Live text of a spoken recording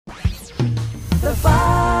The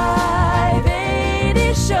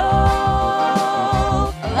 580 Show.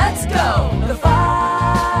 Let's go. The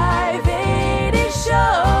 580 Show.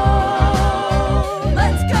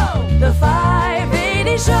 Let's go. The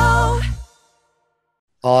 580 Show.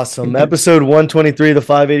 Awesome. Episode 123 of the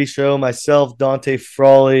 580 Show. Myself, Dante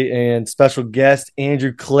Frawley, and special guest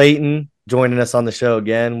Andrew Clayton joining us on the show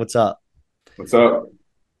again. What's up? What's up?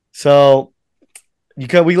 So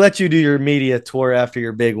we let you do your media tour after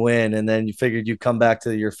your big win, and then you figured you'd come back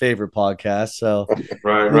to your favorite podcast. So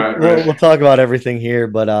Right. We'll talk about everything here.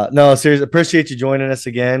 But no, seriously, appreciate you joining us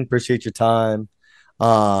again. Appreciate your time.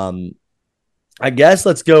 I guess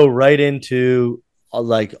let's go right into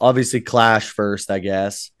obviously Clash first, I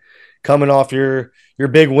guess. Coming off your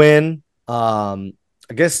big win. I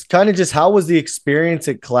guess kind of just how was the experience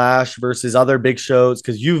at Clash versus other big shows?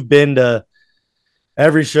 Because you've been to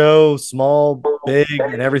every show, small, big,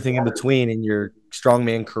 and everything in between in your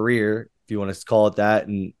strongman career, if you want to call it that.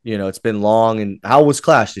 And, it's been long. And how was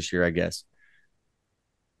Clash this year, I guess?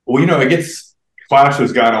 Well, Clash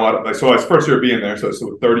has gotten a lot of, so it's first year being there, so it's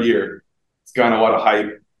the third year. It's gotten a lot of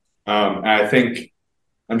hype. And I think,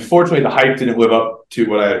 unfortunately, the hype didn't live up to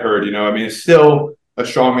what I had heard. It's still a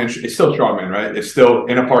strongman. It's still strongman, right? It's still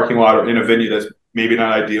in a parking lot or in a venue that's maybe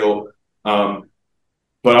not ideal. But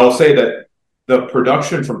I will say that the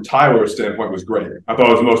production from Tyler's standpoint was great. I thought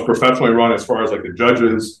it was the most professionally run as far as the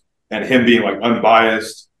judges and him being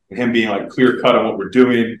unbiased and him being clear cut on what we're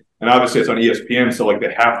doing. And obviously it's on ESPN, so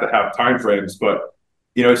they have to have time frames. But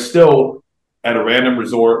it's still at a random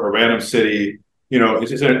resort, a random city.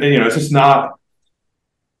 It's just not.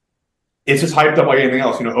 It's just hyped up like anything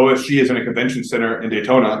else. OSG is in a convention center in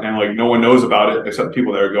Daytona, and no one knows about it except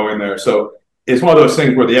people that are going there. So it's one of those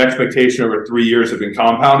things where the expectation over 3 years has been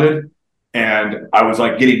compounded. And I was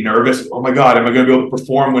getting nervous. Oh my God, am I going to be able to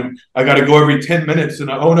perform when I got to go every 10 minutes? And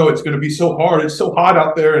oh no, it's going to be so hard. It's so hot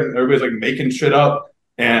out there. And everybody's making shit up.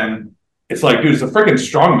 And it's dude, it's a freaking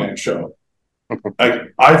strongman show.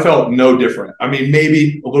 I felt no different.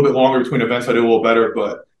 Maybe a little bit longer between events, I did a little better.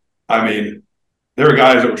 But there are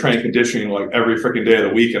guys that were training conditioning every freaking day of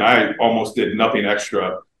the week. And I almost did nothing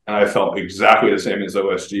extra. And I felt exactly the same as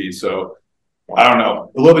OSG. So I don't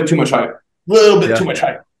know. A little bit too much hype. Too much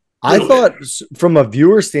hype. I thought from a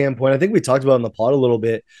viewer standpoint, I think we talked about it in the pod a little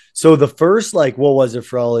bit. So the first, what was it,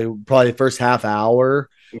 Probably the first half hour.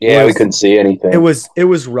 Yeah, we couldn't see anything. It was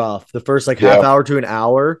rough. The first half hour to an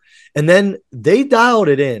hour. And then they dialed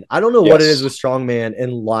it in. I don't know what it is with strongman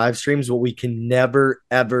and live streams, but we can never,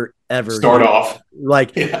 ever, ever start off.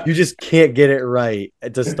 You just can't get it right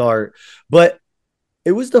to start. But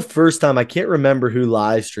it was the first time. I can't remember who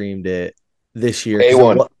live streamed it this year.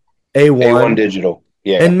 A1 Digital.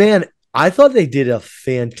 Yeah. And man, I thought they did a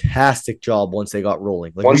fantastic job once they got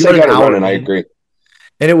rolling. Once they got it running, I agree.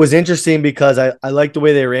 And it was interesting because I liked the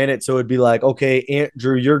way they ran it. So it'd be okay,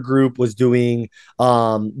 Andrew, your group was doing,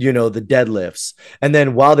 the deadlifts. And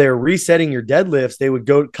then while they were resetting your deadlifts, they would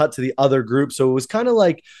go cut to the other group. So it was kind of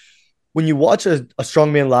when you watch a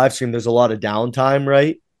strongman live stream, there's a lot of downtime,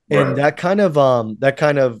 right? And that kind of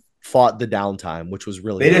fought the downtime, which was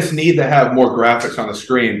really They just need to have more graphics on the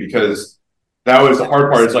screen because that was the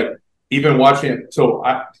hard part. It's even watching it. So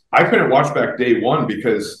I couldn't watch back day one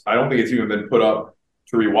because I don't think it's even been put up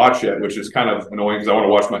to rewatch yet, which is kind of annoying because I want to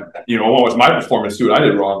watch I want to watch my performance, see what I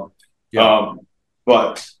did wrong. Yeah.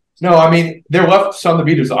 But no, there left some to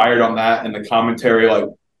be desired on that, and the commentary,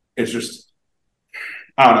 it's just,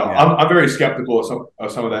 I don't know. Yeah. I'm very skeptical of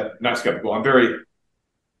some of that. Not skeptical. I'm very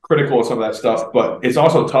critical of some of that stuff, but it's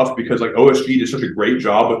also tough because OSG did such a great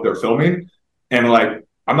job with their filming, and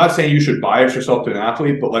I'm not saying you should bias yourself to an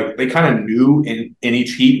athlete, but they kind of knew in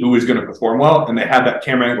each heat who was going to perform well, and they had that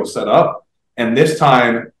camera angle set up. And this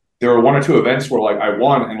time there were one or two events where I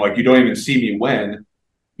won, and you don't even see me win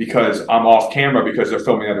because I'm off camera because they're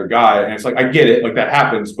filming the other guy. And it's I get it, that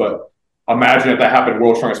happens, but imagine if that happened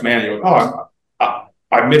World's Strongest Man, and you're I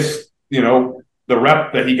missed the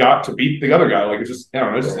rep that he got to beat the other guy. It's just, I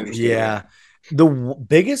don't know, it's just interesting. Yeah, the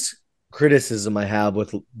biggest criticism I have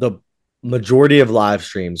with the majority of live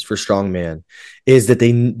streams for strongman is that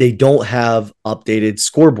they don't have updated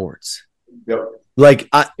scoreboards. Yep.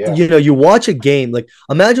 You watch a game,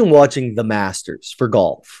 imagine watching the Masters for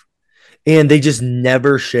golf and they just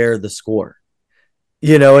never share the score,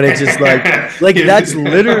 and it's just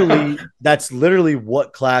that's literally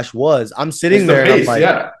what Clash was. I'm sitting there and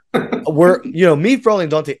I'm we're, me, Frawley,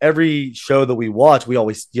 and Dante, every show that we watch, we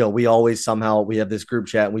always somehow we have this group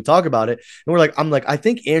chat and we talk about it. And I'm I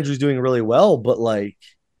think Andrew's doing really well, but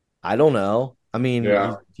I don't know.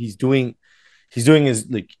 He's doing his,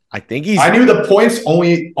 I think I knew the points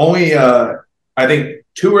only, I think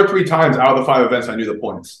 2 or 3 times out of the 5 events, I knew the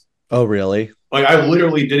points. Oh, really? Like, I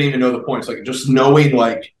literally didn't even know the points. Like, just knowing,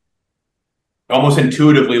 like, almost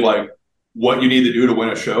intuitively, like, what you need to do to win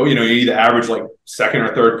a show. You know, you need to average, like, 2nd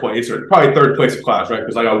or 3rd place, or probably 3rd place of class, right?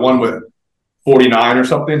 Because I got one with 49 or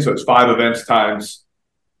something. So it's 5 events times,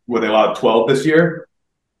 where they allowed 12 this year.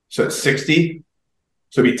 So it's 60.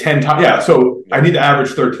 So it'd be 10 times. Yeah. So I need to average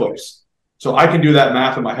 3rd place. So I can do that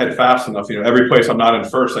math in my head fast enough. You know, every place I'm not in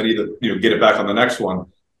first, I need to, you know, get it back on the next one.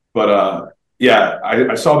 But yeah,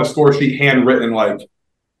 I saw the score sheet handwritten like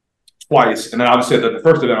twice. And then obviously the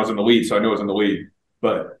first event I was in the lead. So I knew I was in the lead.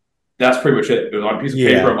 But that's pretty much it. It was on a piece of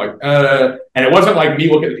paper. I'm like, and it wasn't like me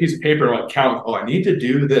looking at the piece of paper and like count, oh, I need to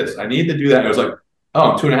do this. I need to do that. And it was like,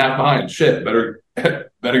 oh, I'm 2.5 behind. Shit, better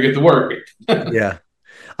get to work. Yeah.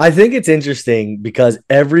 I think it's interesting because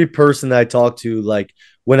every person that I talk to, like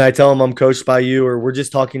when I tell them I'm coached by you, or we're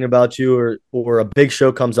just talking about you, or a big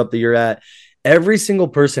show comes up that you're at, every single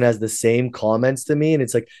person has the same comments to me. And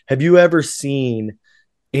it's like, have you ever seen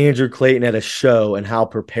Andrew Clayton at a show and how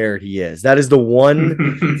prepared he is? That is the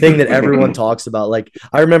one thing that everyone talks about. Like,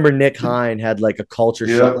 I remember Nick Hine had like a culture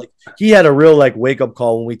shock. Like, he had a real like wake up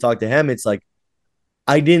call when we talked to him. It's like,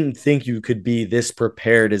 I didn't think you could be this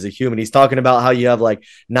prepared as a human. He's talking about how you have like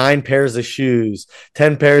 9 pairs of shoes,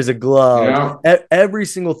 10 pairs of gloves, every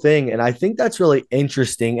single thing. And I think that's really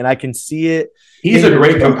interesting. And I can see it. He's a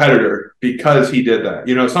great competitor because he did that.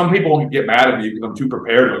 You know, some people can get mad at me because I'm too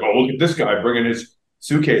prepared. Like, oh, look at this guy bringing his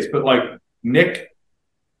suitcase. But like Nick,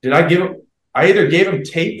 I either gave him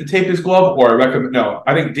tape to tape his glove, or I recommend, no,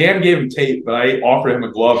 I think Dan gave him tape, but I offered him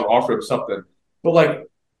a glove or offered him something. But like,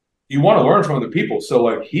 you want to learn from other people. So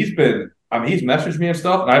like he's messaged me and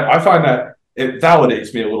stuff. And I find that it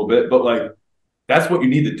validates me a little bit, but like, that's what you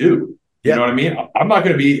need to do. You know what I mean? I'm not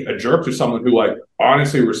going to be a jerk to someone who like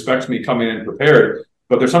honestly respects me coming in prepared.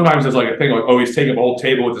 But there's sometimes there's like a thing like, oh, he's taking the whole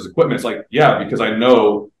table with his equipment. It's like, yeah, because I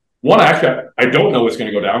know, one, actually, I don't know what's going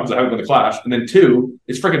to go down because I haven't been to Clash. And then 2,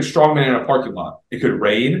 it's freaking strongman in a parking lot. It could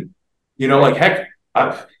rain. You know, like heck,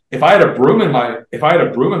 if I had a broom in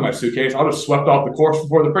my suitcase, I'll just swept off the course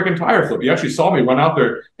before the freaking tire flip. You actually saw me run out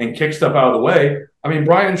there and kick stuff out of the way. I mean,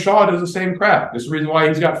 Brian Shaw does the same crap. This is the reason why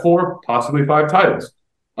he's got 4, possibly 5 titles.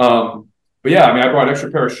 But yeah, I mean, I brought an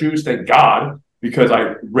extra pair of shoes, thank God, because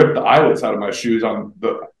I ripped the eyelets out of my shoes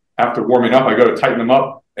after warming up. I go to tighten them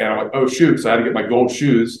up, and I'm like, oh shoot! So I had to get my gold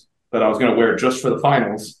shoes that I was going to wear just for the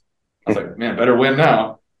finals. I was like, man, better win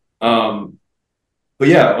now. But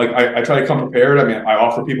yeah, like I try to come prepared. I mean, I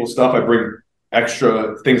offer people stuff. I bring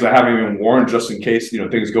extra things I haven't even worn just in case, you know,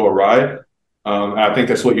 things go awry. And I think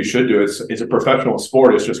that's what you should do. It's a professional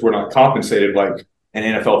sport. It's just we're not compensated like an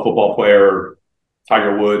NFL football player, or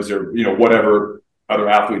Tiger Woods, or, you know, whatever other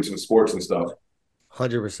athletes in sports and stuff.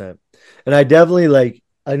 100%. And I definitely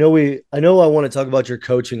I know I want to talk about your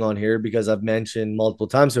coaching on here because I've mentioned multiple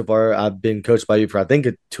times so far. I've been coached by you for I think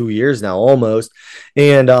 2 years now almost.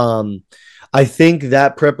 And I think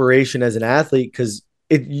that preparation as an athlete, because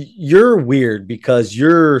you're weird because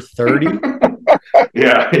you're 30.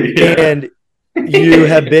 yeah. And you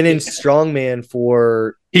have been in strongman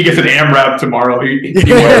for. He gets an AMRAP tomorrow. He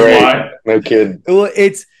right. No kid. Well,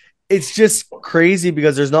 it's just crazy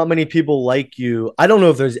because there's not many people like you. I don't know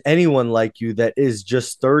if there's anyone like you that is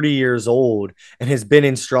just 30 years old and has been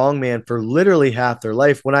in strongman for literally half their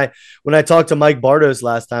life. When I talked to Mike Bardos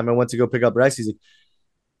last time, I went to go pick up Rex. He's like,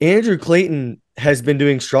 Andrew Clayton has been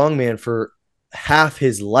doing strongman for half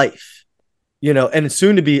his life, you know, and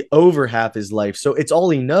soon to be over half his life. So it's all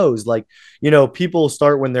he knows. Like, you know, people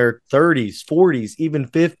start when they're 30s, 40s, even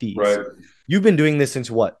 50s. Right. You've been doing this since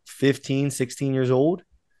what, 15, 16 years old?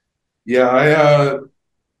 Yeah, I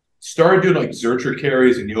started doing like Zercher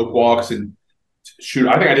carries and yoke walks, and shoot,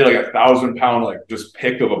 I think I did like 1,000 pound, like just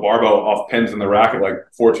pick of a barbell off pins in the rack at like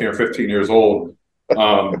 14 or 15 years old.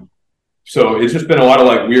 So it's just been a lot of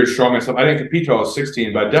like weird strongman stuff. I didn't compete till I was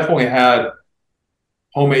 16, but I definitely had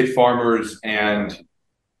homemade farmers and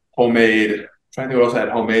homemade, I'm trying to think what else I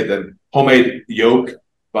had homemade yoke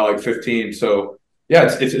by like 15. So yeah,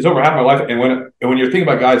 it's over half my life. And when you're thinking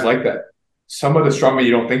about guys like that, some of the strongman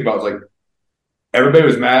you don't think about is like everybody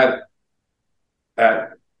was mad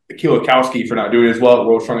at Kielakowski for not doing as well at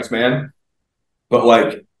World's Strongest Man. But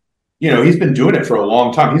like, you know, he's been doing it for a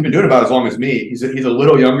long time. He's been doing it about as long as me. He's a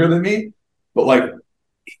little younger than me, but like,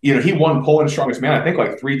 you know, he won Poland's Strongest Man, I think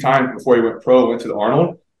like 3 times before he went pro, went to the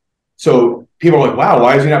Arnold. So people are like, wow,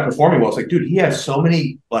 why is he not performing well? It's like, dude, he has so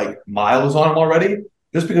many like miles on him already.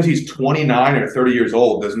 Just because he's 29 or 30 years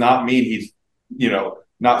old does not mean he's, you know,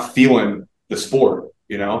 not feeling the sport,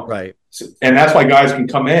 you know? Right. And that's why guys can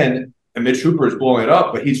come in and Mitch Hooper is blowing it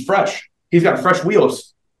up, but he's fresh. He's got fresh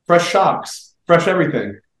wheels, fresh shocks. fresh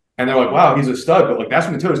everything. And they're like, wow, he's a stud. But like that's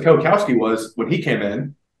when Mateusz Kwiatkowski was when he came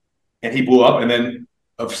in and he blew up. And then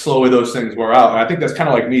slowly those things wear out. And I think that's kind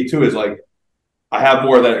of like me too, is like I have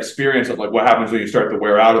more of that experience of like what happens when you start to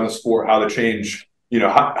wear out in the sport, how to change,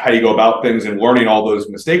 how you go about things and learning all those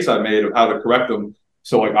mistakes I made of how to correct them.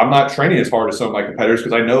 So like I'm not training as hard as some of my competitors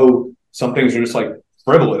because I know some things are just like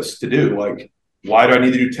frivolous to do. Like, why do I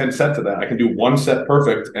need to do 10 sets of that? I can do one set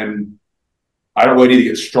perfect and I don't really need to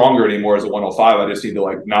get stronger anymore as a 105. I just need to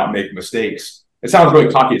like not make mistakes. It sounds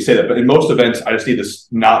really cocky to say that, but in most events, I just need to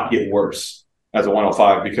not get worse as a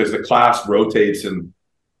 105 because the class rotates and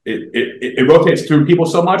it rotates through people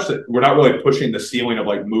so much that we're not really pushing the ceiling of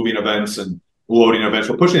like moving events and loading events.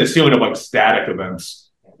 We're pushing the ceiling of like static events.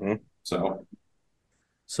 Mm-hmm.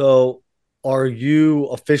 So are you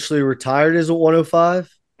officially retired as a 105?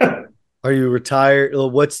 Are you retired?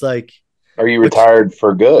 Are you retired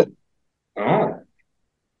for good? Oh,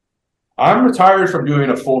 I'm retired from doing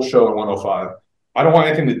a full show in 105. I don't want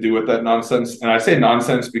anything to do with that nonsense. And I say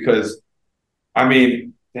nonsense because, I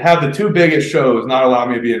mean, to have the two biggest shows not allow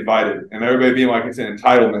me to be invited and everybody being like it's an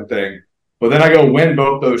entitlement thing. But then I go win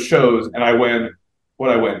both those shows and I win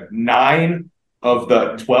 9 of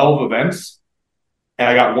the 12 events. And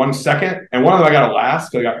I got 1 second. And one of them I got a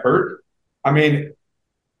last because I got hurt. I mean,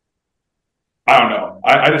 I don't know.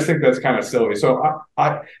 I just think that's kind of silly. So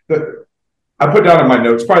I put down in my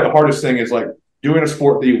notes, probably the hardest thing is like doing a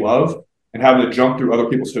sport that you love and having to jump through other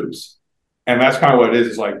people's hoops. And that's kind of what it is.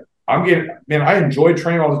 It's like, I enjoyed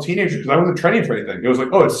training all the teenagers because I wasn't training for anything. It was like,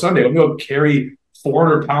 oh, it's Sunday. Let me go carry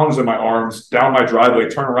 400 pounds in my arms down my driveway,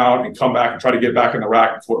 turn around and come back and try to get back in the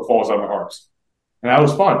rack before it falls out of my arms. And that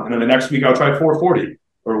was fun. And then the next week I'll try 440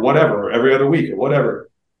 or whatever, or every other week or whatever.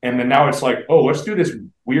 And then now it's like, oh, let's do this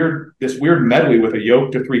weird medley with a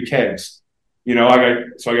yoke to 3 kegs. I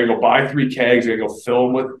gotta go buy 3 kegs. I gotta go fill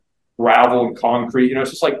them with gravel and concrete.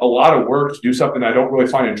 It's just like a lot of work to do something I don't really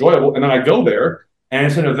find enjoyable. And then I go there and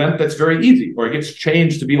it's an event that's very easy, or it gets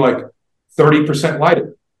changed to be like 30%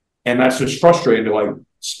 lighted. And that's just frustrating to like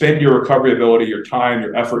spend your recovery ability, your time,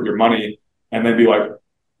 your effort, your money, and then be like,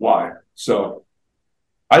 why? So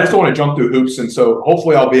I just don't want to jump through hoops. And so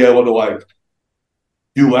hopefully I'll be able to like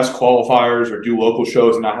do less qualifiers or do local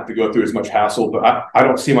shows and not have to go through as much hassle. But I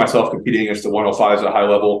don't see myself competing against the 105s at a high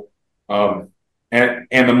level. And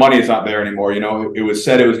the money is not there anymore. It was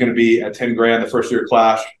said it was going to be at 10 grand the first year of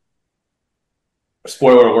Clash.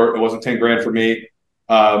 Spoiler alert, it wasn't 10 grand for me.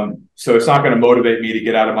 So it's not going to motivate me to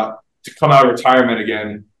to come out of retirement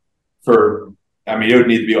again it would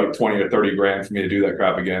need to be like 20 or 30 grand for me to do that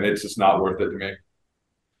crap again. It's just not worth it to me.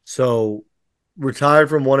 So retired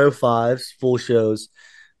from 105s, full shows,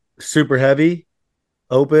 super heavy,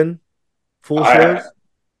 open, full shows.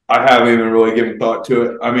 I haven't even really given thought to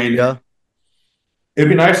it. I mean, yeah. It'd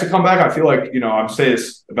be nice to come back. I feel like, I'm saying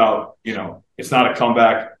this about, it's not a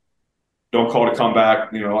comeback. Don't call it a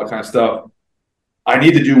comeback, all that kind of stuff. I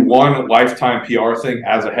need to do one lifetime PR thing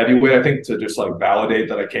as a heavyweight, I think, to just like validate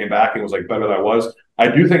that I came back and was like better than I was. I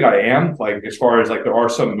do think I am, like, as far as like there are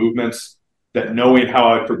some movements that knowing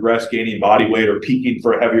how I progress, gaining body weight or peaking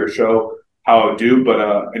for a heavier show, how I would do.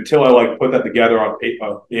 But until I like put that together on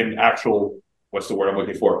in actual, what's the word I'm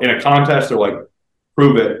looking for, in a contest or like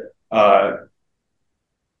prove it, I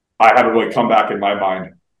haven't really come back in my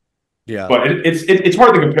mind. Yeah. But it's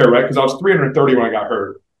hard to compare, right? Because I was 330 when I got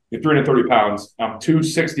hurt. 330 pounds. I'm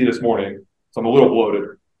 260 this morning, so I'm a little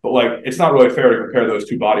bloated. But like, it's not really fair to compare those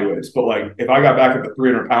two body weights. But like, if I got back at the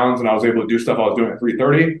 300 pounds and I was able to do stuff I was doing at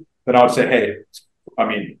 330, then I would say, hey,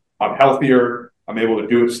 I'm healthier. I'm able to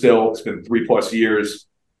do it still. It's been 3+ years.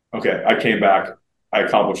 Okay, I came back. I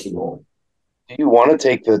accomplished the goal. Do you want to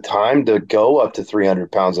take the time to go up to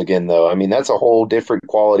 300 pounds again, though? That's a whole different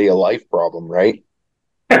quality of life problem, right?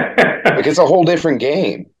 Like, it's a whole different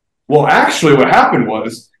game. Well, actually, what happened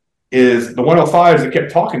is the 105s that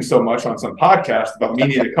kept talking so much on some podcast about me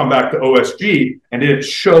needing to come back to OSG and didn't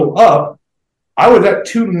show up. I was at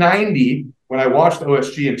 290 when I watched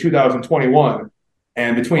OSG in 2021.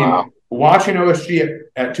 And between watching OSG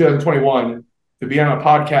at 2021 to be on a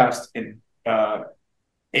podcast in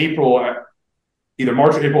April, either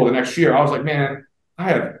March or April of the next year, I was like, man, I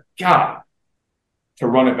have got to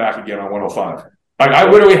run it back again on 105. Like, I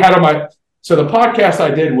literally had so the podcast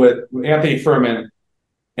I did with Anthony Furman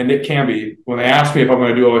and Nick Camby, when they asked me if I'm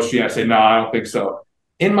going to do OSG, I say, no, I don't think so.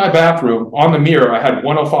 In my bathroom, on the mirror, I had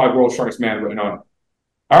 105 World's Strongest Man written on it.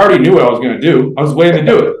 I already knew what I was going to do. I was waiting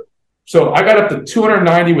to do it. So I got up to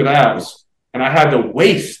 290 with abs, and I had to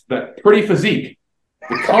waste that pretty physique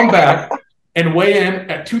to come back and weigh in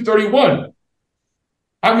at 231.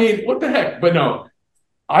 What the heck? But no,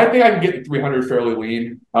 I think I can get to 300 fairly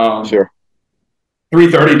lean. Sure.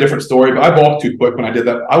 330, different story, but I bulked too quick when I did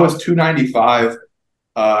that. I was 295,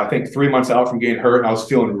 I think 3 months out from getting hurt, and I was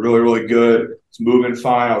feeling really, really good. I was moving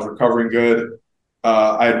fine. I was recovering good.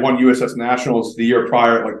 I had won USS Nationals the year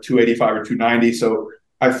prior at like 285 or 290. So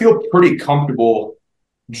I feel pretty comfortable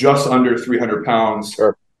just under 300 pounds.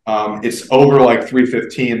 Sure. It's over like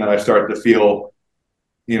 315 that I start to feel,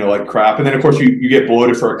 like crap. And then of course you get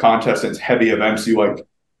bloated for a contest and it's heavy events. You like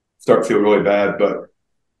start to feel really bad, but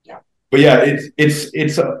yeah,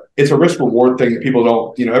 it's a risk reward thing that people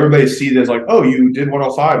don't, everybody sees it as like, oh, you did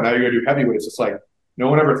 105. Now you're going to do heavyweights. It's like, no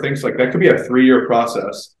one ever thinks like that could be a 3-year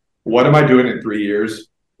process. What am I doing in 3 years?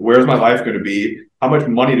 Where's my life going to be? How much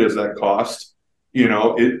money does that cost?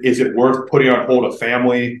 Is it worth putting on hold a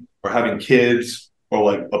family or having kids or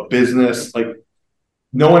like a business? Like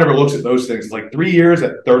no one ever looks at those things. It's like 3 years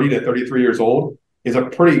at 30 to 33 years old is a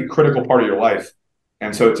pretty critical part of your life.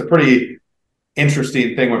 And so it's a pretty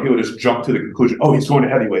interesting thing when people just jump to the conclusion, oh, he's going to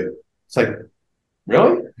heavyweight. It's like,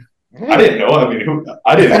 really? I didn't know. I mean,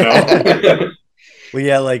 I didn't know. Well,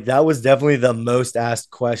 yeah, like that was definitely the most asked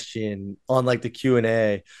question on like the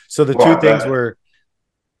Q&A. So the two things were,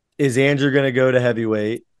 is Andrew going to go to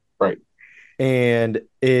heavyweight? Right. And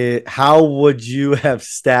how would you have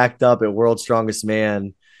stacked up at World's Strongest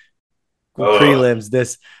Man prelims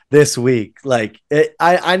this week? Like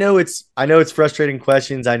I know it's frustrating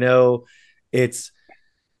questions. I know it's,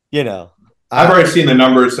 I've already seen the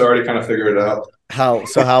numbers, so I already kind of figured it out.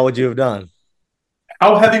 How would you have done?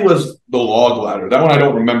 How heavy was the log ladder? That one I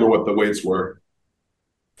don't remember what the weights were.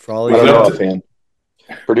 For all I don't know, offhand.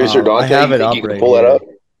 Producer Dante, I have it up you can right pull here. that up?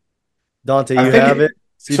 Dante, you have it?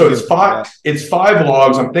 So it's five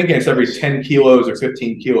logs. I'm thinking it's every 10 kilos or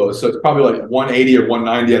 15 kilos. So it's probably like 180 or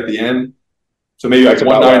 190 at the end. So maybe like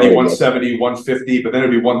 190, 170, 150, but then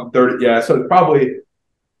it'd be 130. Yeah, so it's probably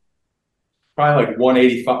like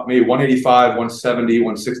 185, maybe 185, 170,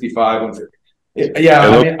 165, 150.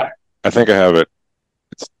 Yeah, I think I have it.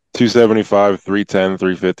 It's 275, 310,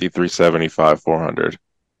 350, 375, 400.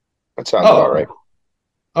 That sounds about right.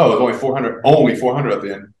 Oh, it's only 400. Only 400 at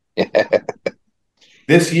the end. Yeah.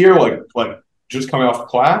 This year, like just coming off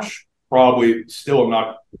Clash, probably still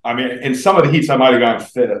not. I mean, in some of the heats, I might have gone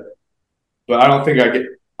fifth, but I don't think I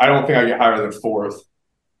get higher than fourth.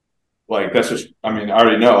 Like that's just. I mean, I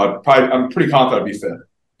already know. I'm pretty confident I'd be fifth.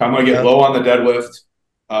 I'm going to get low on the deadlift.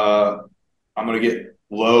 I'm going to get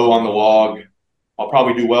low on the log. I'll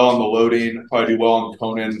probably do well on the loading. Probably do well on the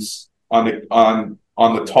Conans.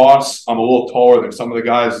 On the toss, I'm a little taller than some of the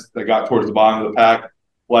guys that got towards the bottom of the pack.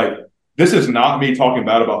 Like, this is not me talking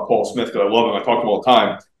bad about Paul Smith because I love him. I talk to him all the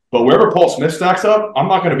time. But wherever Paul Smith stacks up, I'm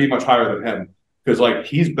not going to be much higher than him because, like,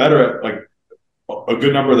 he's better at, like, a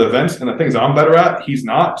good number of the events and the things I'm better at, he's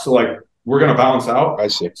not. So, like, we're going to balance out. I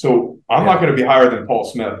see. So I'm not going to be higher than Paul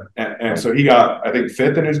Smith. And so he got, I think,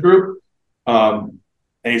 fifth in his group. And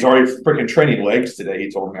he's already freaking training legs today,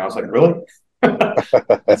 he told me. I was like, really?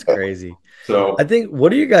 That's crazy. So I think,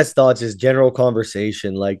 what are your guys' thoughts as general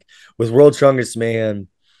conversation? Like with World's Strongest Man,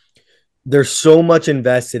 there's so much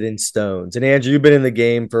invested in stones. And Andrew, you've been in the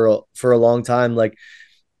game for a long time. Like,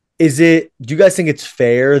 do you guys think it's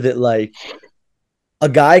fair that like a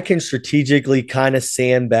guy can strategically kind of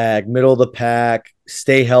sandbag middle of the pack,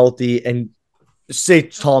 stay healthy, and say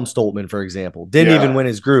Tom Stoltman, for example, didn't even win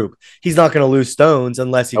his group. He's not going to lose stones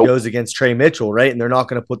unless he goes against Trey Mitchell, right? And they're not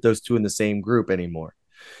going to put those two in the same group anymore.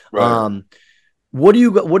 Right. What are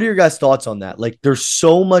your guys' thoughts on that? Like, there's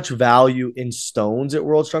so much value in stones at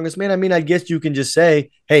World's Strongest Man. I mean, I guess you can just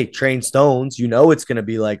say, hey, train stones, it's going to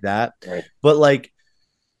be like that. Right. But like,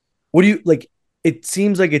 what do you like? It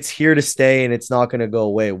seems like it's here to stay and it's not going to go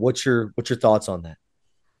away. What's your thoughts on that?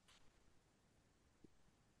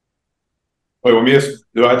 Wait,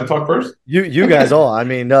 do I have to talk first? You guys all. I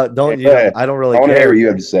mean, I don't really care. I want to hear what you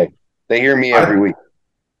have to say. They hear me every week.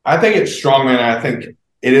 I think it's strongman. I think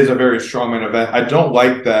it is a very strongman event. I don't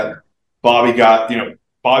like that Bobby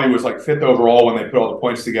Bobby was like fifth overall when they put all the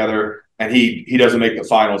points together, and he doesn't make the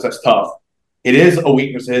finals. That's tough. It is a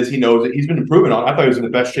weakness of his. He knows it. He's been improving on it. I thought he was in the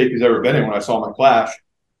best shape he's ever been in when I saw him at Clash.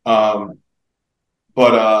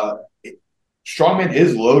 But strongman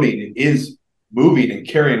is loading. It is moving and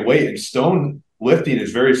carrying weight, and stone lifting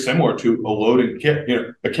is very similar to a load and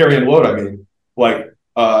a carry and load. I mean, like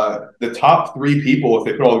the top three people, if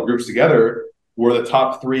they put all the groups together, were the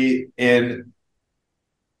top three in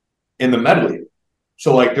the medley.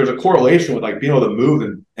 So like there's a correlation with like being able to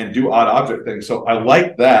move and do odd object things. So I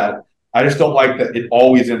like that. I just don't like that it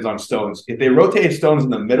always ends on stones. If they rotate stones in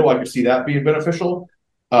the middle, I could see that being beneficial.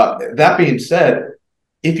 That being said,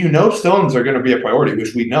 if stones are going to be a priority,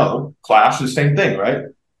 which we know, Clash is the same thing, right?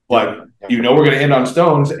 Like You know we're going to end on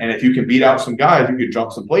stones, and if you can beat out some guys, you can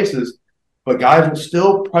jump some places. But guys will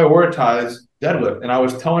still prioritize deadlift. And I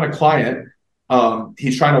was telling a client,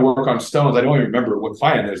 he's trying to work on stones. I don't even remember what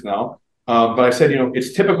client it is now. But I said,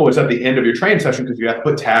 it's typical. It's at the end of your training session because you have to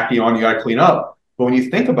put tacky on, you got to clean up. But when you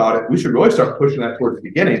think about it, we should really start pushing that towards the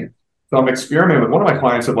beginning. So I'm experimenting with one of my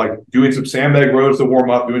clients of like doing some sandbag rows to warm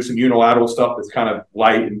up, doing some unilateral stuff that's kind of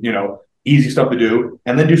light and, easy stuff to do,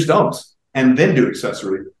 and then do stones and then do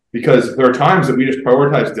accessory. Because there are times that we just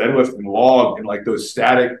prioritize deadlift and log and like those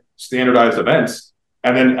static standardized events.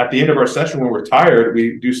 And then at the end of our session, when we're tired,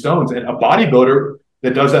 we do stones. And a bodybuilder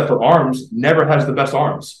that does that for arms never has the best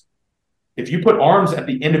arms. If you put arms at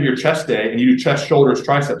the end of your chest day and you do chest, shoulders,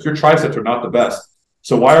 triceps, your triceps are not the best.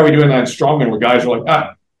 So why are we doing that in strongman where guys are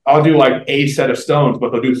like, I'll do like a set of stones,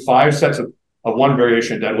 but they'll do 5 sets of one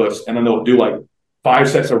variation deadlifts, and then they'll do like 5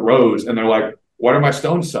 sets of rows, and they're like, what are my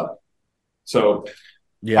stones suck? So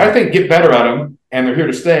I think get better at them, and they're here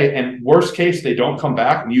to stay. And worst case, they don't come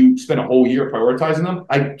back, and you spend a whole year prioritizing them.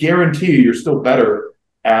 I guarantee you're still better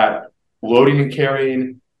at loading and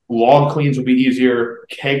carrying. Log cleans will be easier.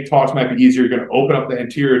 Keg toss might be easier. You're going to open up the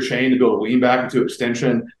anterior chain to be able to lean back into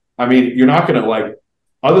extension. I mean, you're not going to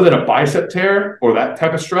other than a bicep tear or that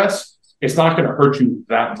type of stress, it's not going to hurt you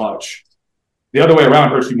that much. The other way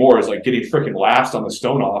around hurts you more is like getting freaking last on the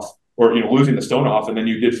stone off or, losing the stone off, and then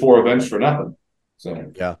you did 4 events for nothing.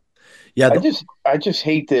 So, yeah. I just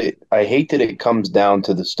hate that. I hate that it comes down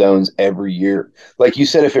to the stones every year. Like you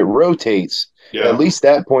said, if it rotates, at least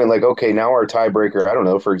that point, like, okay, now our tiebreaker, I don't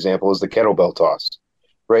know, for example, is the kettlebell toss,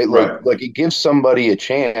 right? Like it gives somebody a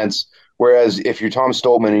chance. Whereas if you're Tom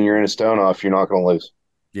Stoltman and you're in a stone off, you're not going to lose.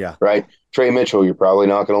 Yeah. Right. Trey Mitchell, you're probably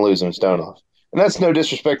not going to lose in a stone off. And that's no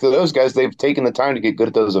disrespect to those guys. They've taken the time to get good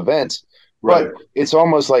at those events. Right. But it's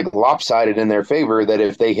almost like lopsided in their favor that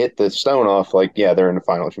if they hit the stone off, like, they're in the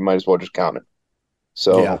finals. You might as well just count it.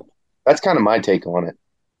 So that's kind of my take on it.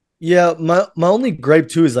 Yeah, my only gripe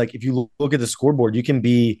too is like if you look at the scoreboard, you can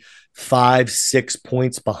be 5-6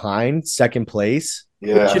 points behind second place.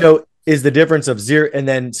 Yeah. Which, is the difference of 0 and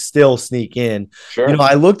then still sneak in. Sure.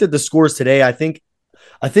 I looked at the scores today. I think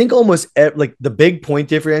almost like the big point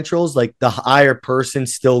differentials, like the higher person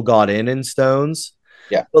still got in stones.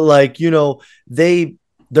 Yeah. But like, they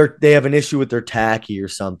have an issue with their tacky or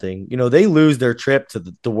something. They lose their trip to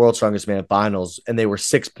the World's Strongest Man finals and they were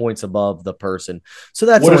 6 points above the person. So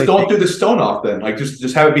that's don't do the stone off then. Like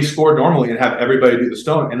just have it be scored normally and have everybody do the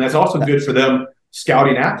stone. And that's also good for them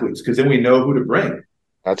scouting athletes because then we know who to bring.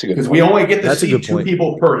 That's a good because point. we only get to see 2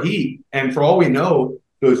 people per heat. And for all we know,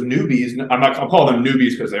 those newbies, I'm calling them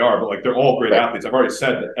newbies because they are, but like they're all great athletes. I've already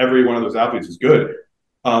said that every one of those athletes is good.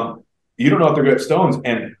 You don't know if they're good at stones.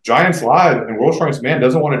 And Giants Live and World's Strongest Man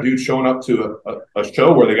doesn't want a dude showing up to a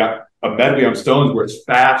show where they got a medley on stones where it's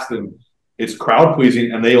fast and it's crowd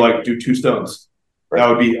pleasing and they do 2 stones. Right. That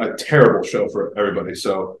would be a terrible show for everybody.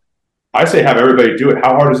 So I say have everybody do it.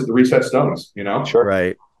 How hard is it to reset stones? Sure.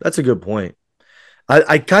 Right. That's a good point.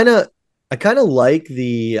 I kind of like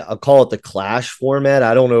I'll call it the Clash format.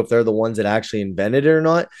 I don't know if they're the ones that actually invented it or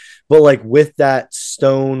not, but like with that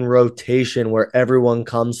stone rotation where everyone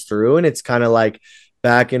comes through and it's kind of like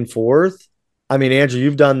back and forth. I mean, Andrew,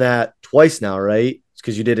 you've done that twice now, right? It's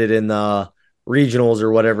because you did it in the regionals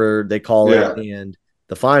or whatever they call it and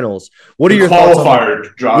the finals. What are your thoughts on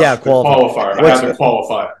qualifier, Josh? Yeah, qualifier. I have to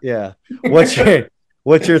qualify. Yeah. What's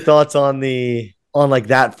your thoughts on like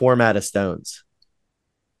that format of stones?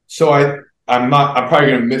 So I'm probably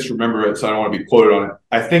going to misremember it, so I don't want to be quoted on it.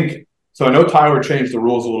 I think so. I know Tyler changed the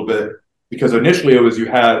rules a little bit because initially it was you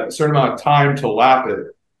had a certain amount of time to lap it,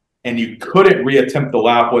 and you couldn't reattempt the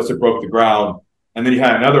lap once it broke the ground, and then you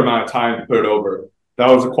had another amount of time to put it over. That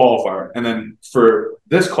was a qualifier. And then for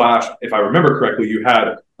this clash, if I remember correctly, you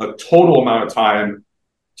had a total amount of time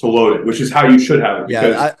to load it, which is how you should have it.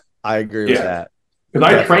 Because, I agree with that.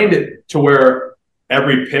 Because I trained it to where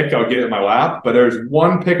every pick I would get in my lap, but there's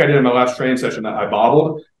one pick I did in my last training session that I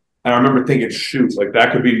bobbled, and I remember thinking, shoot, like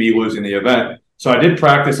that could be me losing the event. So I did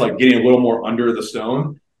practice getting a little more under the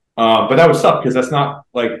stone, but that was tough because that's not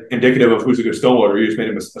indicative of who's a good stone loader. You just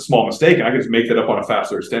made a small mistake, and I could just make that up on a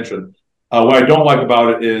faster extension. What I don't like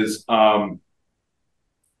about it is the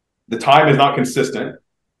time is not consistent,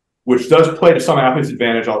 which does play to some athletes'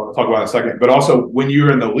 advantage. I'll talk about in a second. But also, when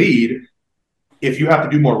you're in the lead, if you have to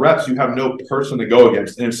do more reps, you have no person to go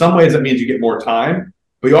against. And in some ways, that means you get more time,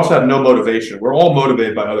 but you also have no motivation. We're all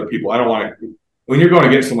motivated by other people. I don't want to – when you're going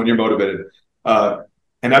against someone, you're motivated.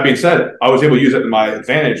 And that being said, I was able to use it to my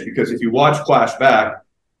advantage because if you watch Clash back,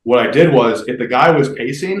 what I did was if the guy was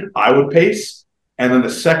pacing, I would pace. And then the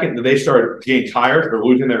second that they started getting tired or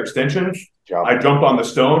losing their extension, I jumped on the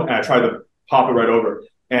stone and I tried to pop it right over.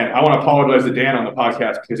 And I want to apologize to Dan on the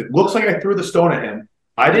podcast because it looks like I threw the stone at him.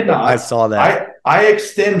 I did not. I saw that. I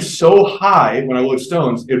extend so high when I load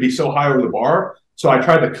stones, it would be so high over the bar. So I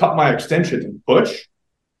tried to cut my extension and push.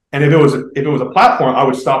 And if it was a platform, I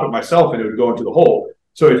would stop it myself and it would go into the hole.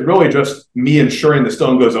 So it's really just me ensuring the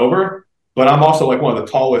stone goes over. But I'm also like one of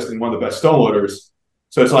the tallest and one of the best stone loaders.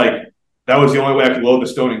 So it's like that was the only way I could load the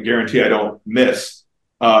stone and guarantee I don't miss.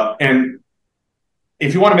 And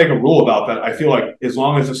if you want to make a rule about that, I feel like as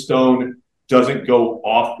long as the stone doesn't go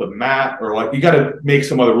off the mat or like you got to make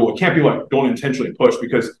some other rule. It can't be like don't intentionally push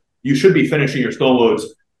because you should be finishing your stone loads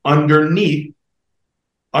underneath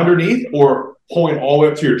or pulling all the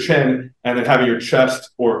way up to your chin and then having your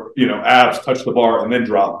chest or, abs touch the bar and then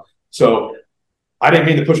drop. So I didn't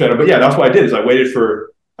mean to push at him, but yeah, that's what I did is I waited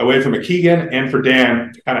for McKeegan and for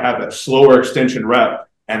Dan to kind of have that slower extension rep.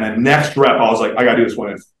 And then next rep, I was like, I got to do this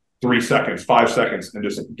one in 3 seconds, 5 seconds, and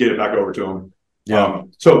just get it back over to him. Yeah.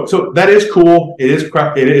 So that is cool. It is a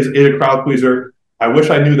crowd pleaser. I wish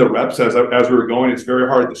I knew the reps as we were going. It's very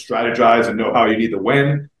hard to strategize and know how you need to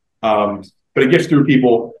win. But it gets through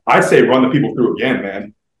people. I say run the people through again,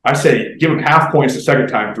 man. I say give them half points the second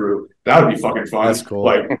time through. That would be fucking fun. That's cool.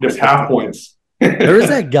 Like just half points. There was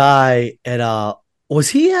that guy at was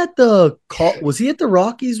he at the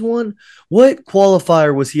Rockies one? What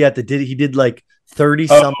qualifier was he at that he did like 30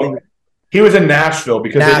 something? He was in Nashville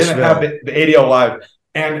because they didn't have the ADL live.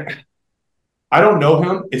 And I don't know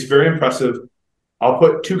him. It's very impressive. I'll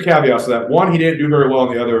put 2 caveats to that. One, he didn't do very well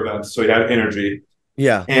in the other events, so he had energy.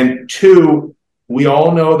 Yeah. And 2, we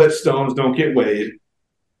all know that stones don't get weighed.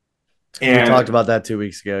 And we talked about that 2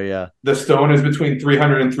 weeks ago, yeah. The stone is between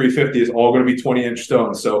 300 and 350 is all going to be 20-inch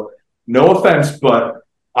stones. So no offense, but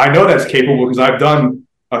I know that's capable because I've done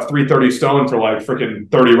a 330 stone for like freaking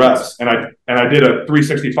 30 reps. And I did a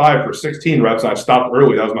 365 for 16 reps and I stopped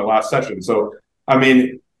early. That was my last session. So, I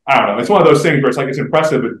mean, I don't know. It's one of those things where it's like it's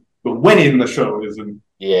impressive, but winning the show is the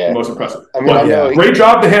most impressive. I mean, great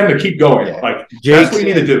job to him to keep going. Yeah. Like that's what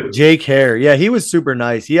you need to do. Jake Hare. Yeah, he was super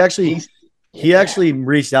nice. He actually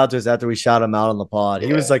reached out to us after we shot him out on the pod.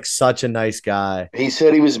 He was like such a nice guy. He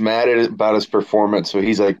said he was mad about his performance, so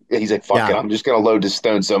he's like, fuck it, I'm just gonna load this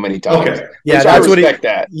stone so many times. Okay. Yeah, that's what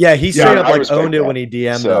Yeah, he straight up like owned it when he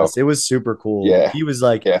DM'd us. It was super cool. Yeah. He was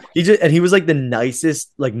like, he was like the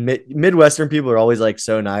nicest. Like Midwestern people are always like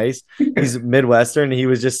so nice. He's Midwestern, and he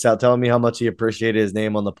was just telling me how much he appreciated his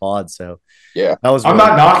name on the pod. So yeah, that was. I'm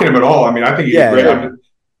not knocking him at all. I mean, I think he's great. Yeah.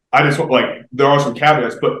 I just like there are some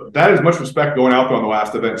caveats, but that is much respect going out there on the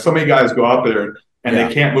last event. So many guys go out there and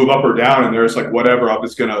they can't move up or down, and they're just like, whatever, I'm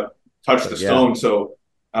just gonna touch the stone. So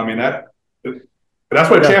I mean that's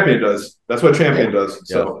what a champion does. That's what a champion does.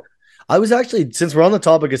 So I was actually, since we're on the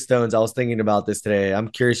topic of stones, I was thinking about this today. I'm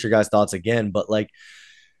curious your guys' thoughts again, but like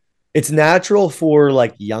it's natural for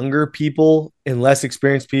like younger people and less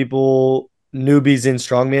experienced people, newbies in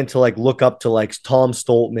strongman, to like look up to like Tom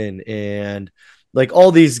Stoltman and like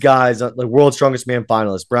all these guys, like World's Strongest Man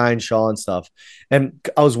finalists, Brian Shaw and stuff. And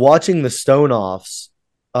I was watching the stone offs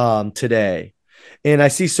today, and I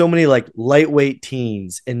see so many like lightweight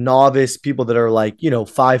teens and novice people that are like,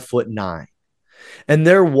 5'9", and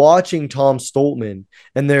they're watching Tom Stoltman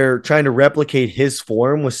and they're trying to replicate his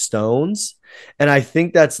form with stones. And I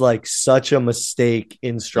think that's like such a mistake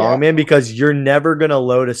in strongman because you're never going to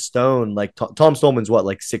load a stone. Like Tom Stolman's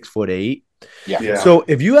like 6'8". Yeah. So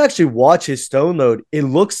if you actually watch his stone load, it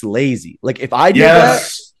looks lazy. Like if I did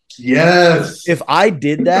if I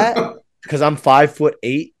did that, because I'm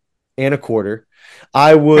 5'8" and a quarter,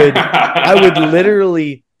 I would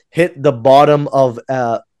literally hit the bottom of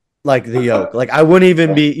like the yoke. Like I wouldn't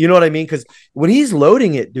even be, you know what I mean? Because when he's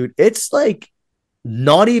loading it, dude, it's like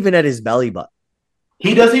not even at his belly button.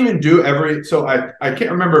 He doesn't even do so I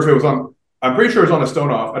can't remember if it was on, I'm pretty sure it was on a stone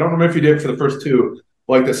off. I don't remember if he did it for the first 2.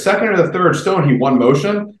 Like the second or the third stone, he won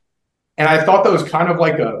motion. And I thought that was kind of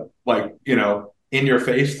like in your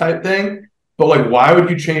face type thing. But like, why would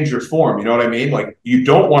you change your form? You know what I mean? Like you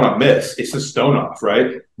don't want to miss. It's a stone off,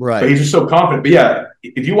 right? Right. But he's just so confident. But yeah,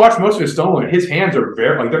 if you watch most of his stone, his hands are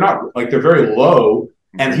they're very low,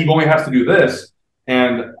 and he only has to do this.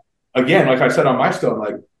 And again, like I said on my stone,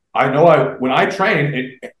 like I know when I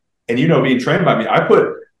train, and being trained by me, I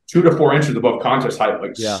put 2 to 4 inches above contest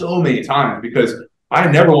height so many times because I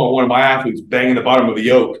never want one of my athletes banging the bottom of the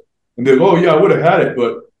yoke and be like, oh yeah, I would have had it,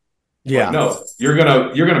 but no, you're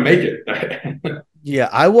gonna make it. Yeah,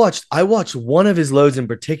 I watched one of his loads in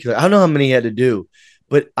particular. I don't know how many he had to do,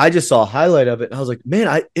 but I just saw a highlight of it and I was like,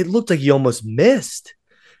 man, it looked like he almost missed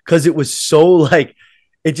because it was so like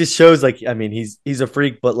it just shows like, I mean, he's a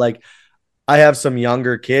freak, but like I have some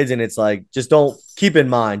younger kids and it's like, just don't keep in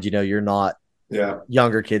mind, you're not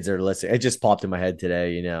younger kids that are listening. It just popped in my head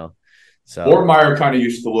today, So Ortmeyer kind of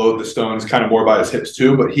used to load the stones kind of more by his hips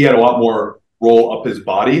too, but he had a lot more roll up his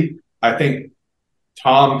body. I think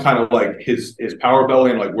Tom kind of like his power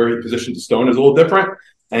belly and like where he positions the stone is a little different.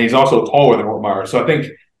 And he's also taller than Ortmeyer. So I think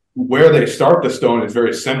where they start the stone is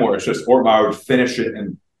very similar. It's just Ortmeyer would finish it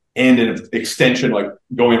and end in an extension, like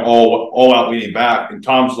going all out leaning back. And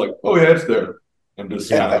Tom's like, oh yeah, it's there. And just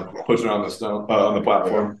kind of pushing it on the stone on the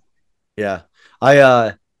platform. Yeah.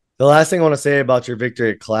 The last thing I want to say about your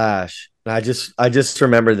victory at Clash, and I just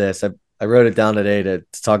remember this. I wrote it down today to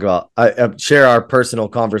talk about. I share our personal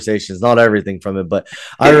conversations, not everything from it, but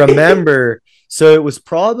I remember. So it was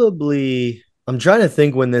probably, I'm trying to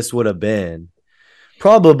think when this would have been.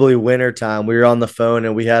 Probably wintertime. We were on the phone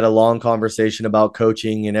and we had a long conversation about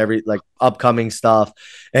coaching and every like upcoming stuff.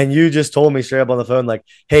 And you just told me straight up on the phone, like,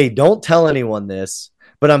 hey, don't tell anyone this,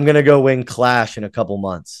 but I'm gonna go win Clash in a couple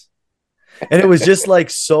months. And it was just like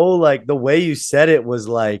so like the way you said it was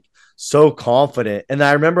like so confident. And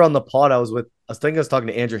I remember on the pod I was talking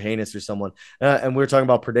to Andrew Haynes or someone, and we were talking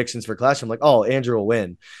about predictions for Clash. I'm like, oh, Andrew will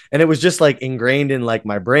win. And it was just like ingrained in like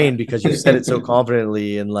my brain because you said it so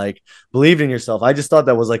confidently and like believed in yourself. I just thought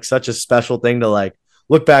that was like such a special thing to like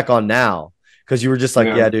look back on now because you were just like,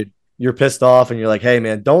 yeah, dude, you're pissed off and you're like, hey,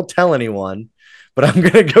 man, don't tell anyone, but I'm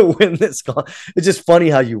going to go win this. It's just funny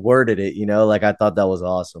how you worded it, like I thought that was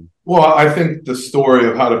awesome. Well, I think the story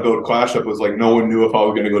of how to build Clash Up was like no one knew if I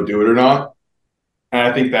was going to go do it or not. And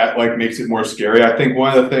I think that like makes it more scary. I think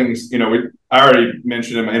one of the things, I already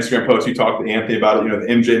mentioned in my Instagram post, you talked to Anthony about it, the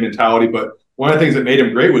MJ mentality. But one of the things that made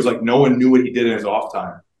him great was like no one knew what he did in his off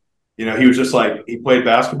time. He was just like he played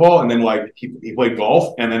basketball and then like he played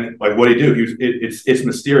golf and then like what he do? It's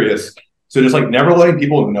mysterious. So just like never letting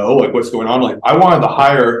people know like what's going on. Like I wanted to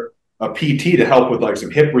hire a PT to help with like some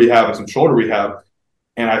hip rehab and some shoulder rehab.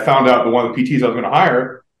 And I found out that one of the PTs I was going to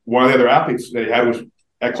hire, one of the other athletes that he had was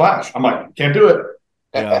at Clash. I'm like, can't do it.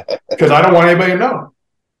 Yeah. Because I don't want anybody to know.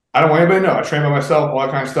 I train by myself, all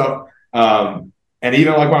that kind of stuff. And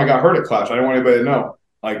even like when I got hurt at Clash, I didn't want anybody to know.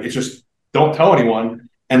 Like it's just don't tell anyone.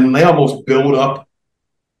 And they almost build up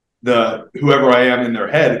the whoever I am in their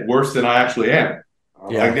head worse than I actually am.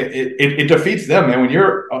 Yeah. Like it defeats them, man. When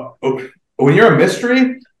you're a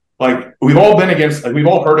mystery, like we've all been against, like we've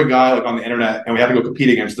all heard a guy like on the internet, and we have to go compete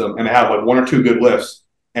against them, and they have like one or two good lifts,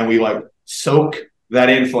 and we like soak that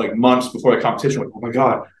in for like months before the competition. Like, oh my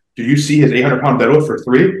god, did you see his 800-pound deadlift for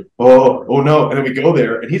 3? Oh no! And then we go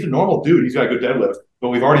there, and he's a normal dude. He's got a good deadlift, but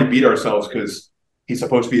we've already beat ourselves because he's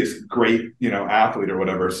supposed to be this great, athlete or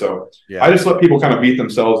whatever. So yeah. I just let people kind of beat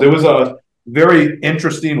themselves. It was a very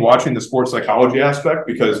interesting watching the sports psychology aspect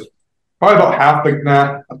because probably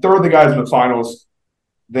about a third of the guys in the finals,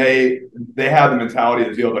 they have the mentality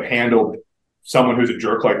to be able to handle someone who's a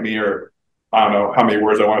jerk like me, or I don't know how many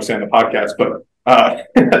words I want to say on the podcast, but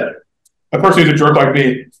a person who's a jerk like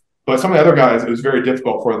me. But some of the other guys, it was very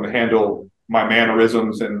difficult for them to handle my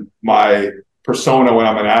mannerisms and my persona when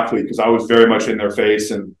I'm an athlete because I was very much in their face.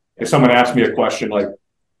 And if someone asked me a question, like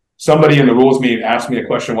somebody in the rules meeting asked me a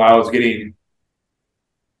question while I was getting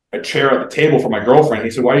a chair at the table for my girlfriend.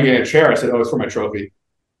 He said, "Why are you getting a chair?" I said, "Oh, it's for my trophy."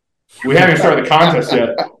 We haven't even started the contest yet.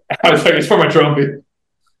 I was like, "It's for my trophy."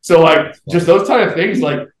 So like just those kind of things,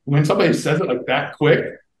 like when somebody says it like that quick,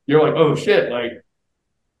 you're like, "Oh shit!" Like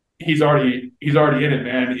he's already in it,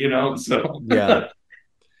 man. So yeah.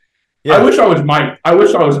 Yeah. I wish I was Mike.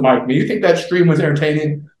 Man, you think that stream was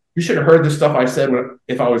entertaining? You should have heard the stuff I said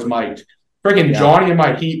if I was Mike. Freaking Johnny in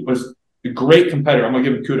my heat was a great competitor. I'm gonna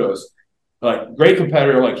give him kudos. Like great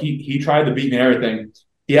competitor. Like he tried to beat me and everything.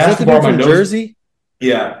 He asked to borrow my nose. Jersey?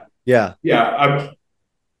 Yeah.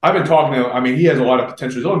 I've been talking to him. I mean, he has a lot of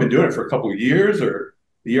potential. He's only been doing it for a couple of years or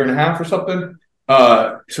a year and a half or something.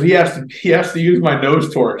 So he has to use my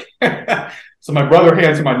nose torque. So my brother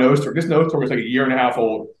hands him my nose torque. This nose torque is like a year and a half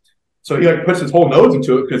old. So he like puts his whole nose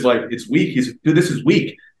into it because like it's weak. He's dude, this is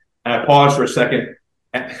weak. And I paused for a second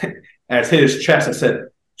and I hit his chest. I said,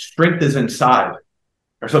 "Strength is inside,"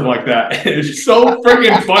 or something like that. And it's so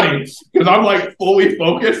freaking funny because I'm like fully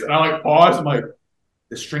focused and I like pause. I'm like,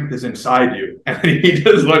 "The strength is inside you," and he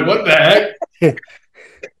just like, "What the heck?"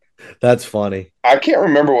 That's funny. I can't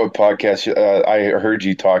remember what podcast I heard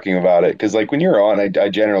you talking about it because like when you're on, I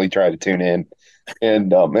generally try to tune in.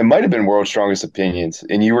 And it might have been World's Strongest Opinions,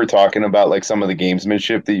 and you were talking about like some of the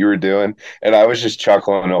gamesmanship that you were doing, and I was just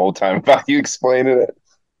chuckling the whole time about you explaining it,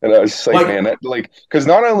 and I was just like man, that, like because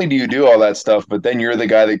not only do you do all that stuff, but then you're the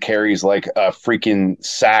guy that carries like a freaking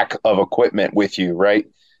sack of equipment with you, right?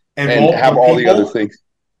 And have all the other things.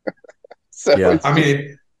 So Yeah. I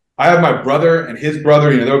mean, I have my brother and his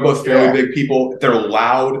brother, they're both fairly big people. They're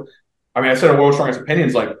loud. I mean, I said in World's Strongest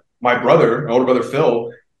Opinions, like my brother, my older brother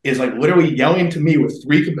Phil, is like literally yelling to me with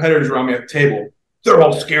 3 competitors around me at the table. They're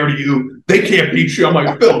all scared of you. They can't beat you. I'm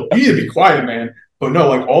like, Phil, you need to be quiet, man. But no,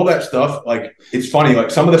 like all that stuff, like it's funny.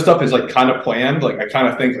 Like some of the stuff is like kind of planned. Like I kind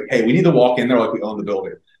of think like, hey, we need to walk in there like we own the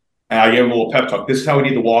building. And I gave him a little pep talk. This is how we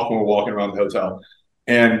need to walk when we're walking around the hotel.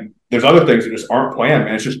 And there's other things that just aren't planned,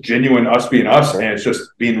 man. It's just genuine us being us, and it's just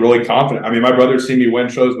being really confident. I mean, my brother's seen me win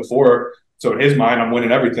shows before, so in his mind, I'm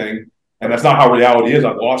winning everything. And that's not how reality is.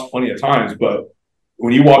 I've lost plenty of times, but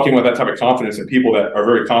when you walk in with that type of confidence and people that are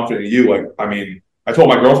very confident in you, like, I mean, I told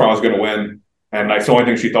my girlfriend I was going to win, and that's the only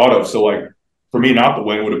thing she thought of. So, like, for me not to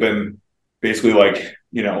win would have been basically like,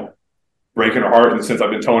 breaking her heart in the sense I've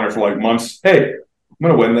been telling her for like months, hey, I'm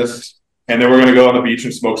going to win this. And then we're going to go on the beach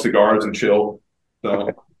and smoke cigars and chill.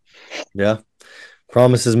 So, yeah.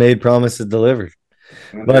 Promises made, promises delivered.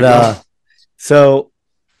 But so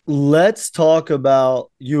let's talk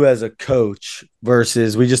about you as a coach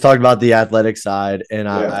versus we just talked about the athletic side, and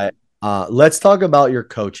let's talk about your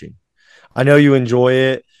coaching. I know you enjoy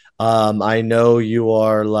it. I know you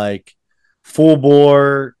are like full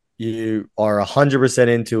bore. You are 100%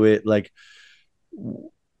 into it. Like,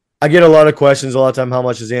 I get a lot of questions all the time. How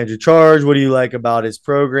much does Andrew charge? What do you like about his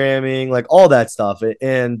programming? Like all that stuff.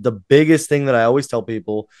 And the biggest thing that I always tell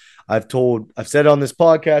people, I've said it on this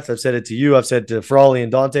podcast, I've said it to you, I've said to Frawley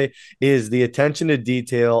and Dante, is the attention to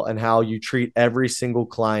detail and how you treat every single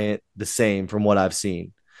client the same from what I've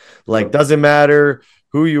seen. Like, doesn't matter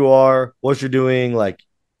who you are, what you're doing, like,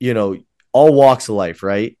 all walks of life,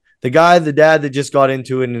 right? The dad that just got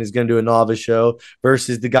into it and is going to do a novice show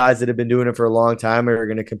versus the guys that have been doing it for a long time and are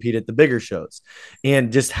going to compete at the bigger shows,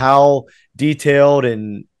 and just how detailed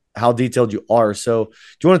you are. So do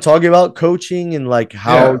you want to talk about coaching and like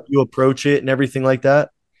how you approach it and everything like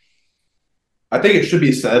that? I think it should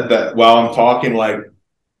be said that while I'm talking like,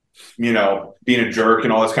 being a jerk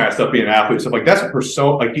and all this kind of stuff, being an athlete, stuff like that's a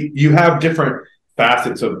persona. Like you have different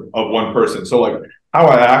facets of one person. So like how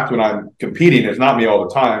I act when I'm competing is not me all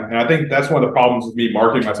the time. And I think that's one of the problems with me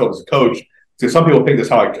marketing myself as a coach. Because some people think that's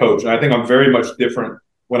how I coach. And I think I'm very much different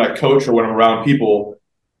when I coach or when I'm around people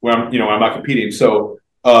when I'm not competing. So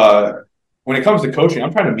when it comes to coaching,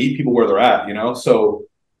 I'm trying to meet people where they're at, So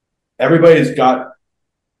everybody's got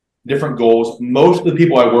different goals. Most of the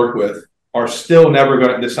people I work with are still never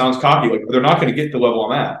going to, this sounds cocky, like they're not going to get the level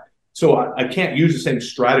I'm at. So I can't use the same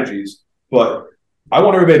strategies, but I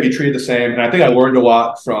want everybody to be treated the same. And I think I learned a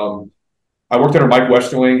lot I worked under Mike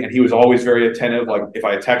Westerling, and he was always very attentive. Like if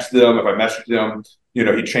I texted him, if I messaged him,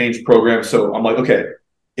 he changed programs. So I'm like, okay,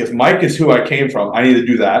 if Mike is who I came from, I need to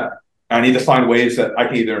do that. I need to find ways that I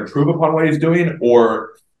can either improve upon what he's doing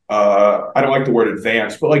or I don't like the word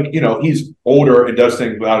advanced, but like, he's older and does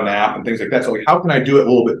things without an app and things like that. So like, how can I do it a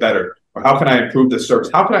little bit better? Or how can I improve the service?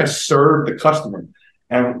 How can I serve the customer?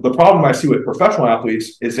 And the problem I see with professional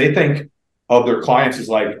athletes is they think of their clients as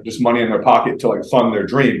like just money in their pocket to like fund their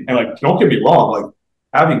dream. And like, don't get me wrong, like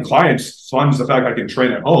having clients funds the fact I can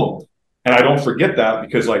train at home. And I don't forget that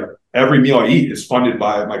because like every meal I eat is funded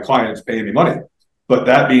by my clients paying me money. But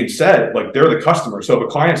that being said, like they're the customer. So if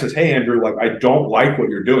a client says, hey, Andrew, like I don't like what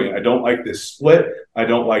you're doing. I don't like this split. I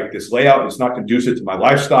don't like this layout. It's not conducive to my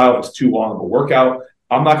lifestyle. It's too long of a workout.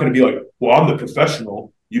 I'm not going to be like, well, I'm the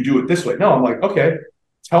professional. You do it this way. No, I'm like, okay,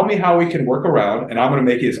 tell me how we can work around, and I'm going to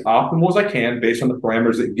make it as optimal as I can based on the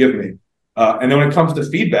parameters that you give me. And then when it comes to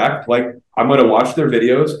feedback, like I'm going to watch their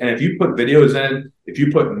videos. And if you put videos in, if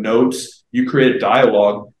you put notes, you create a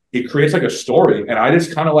dialogue, it creates like a story. And I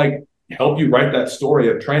just kind of like help you write that story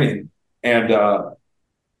of training. And I'm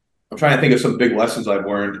trying to think of some big lessons I've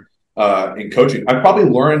learned in coaching. I've probably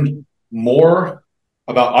learned more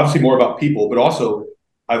about people, but also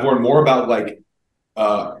I've learned more about like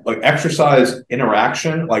exercise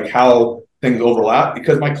interaction, like how things overlap,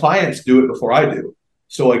 because my clients do it before I do.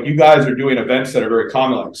 So like you guys are doing events that are very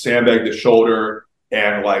common, like sandbag to shoulder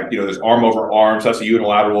and like, there's arm over arms. That's a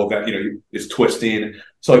unilateral event, is twisting.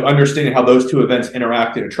 So like understanding how those two events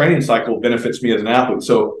interact in a training cycle benefits me as an athlete.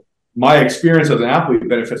 So my experience as an athlete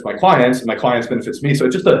benefits my clients and my clients benefits me. So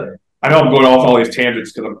it's just I know I'm going off all these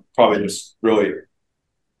tangents because I'm probably just really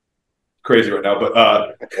crazy right now,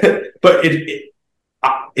 but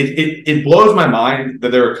it blows my mind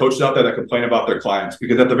that there are coaches out there that complain about their clients,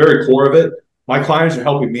 because at the very core of it, my clients are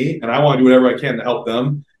helping me and I want to do whatever I can to help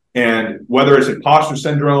them. And whether it's imposter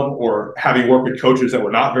syndrome or having worked with coaches that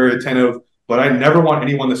were not very attentive, but I never want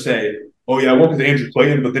anyone to say, oh yeah, I worked with Andrew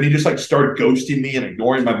Clayton, but then he just like started ghosting me and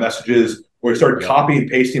ignoring my messages, or he started copying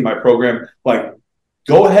and pasting my program. Like,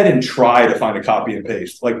 go ahead and try to find a copy and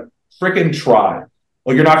paste. Like, freaking try.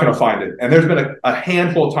 Like, you're not going to find it. And there's been a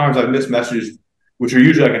handful of times I've missed messages, which are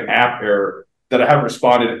usually like an app error, that I haven't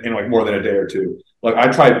responded in like more than a day or two. Like, I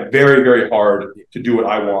try very, very hard to do what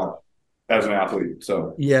I want as an athlete.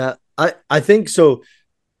 So yeah, I think so.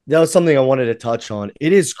 That was something I wanted to touch on.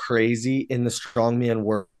 It is crazy in the strongman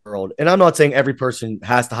world, and I'm not saying every person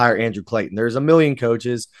has to hire Andrew Clayton. There's a million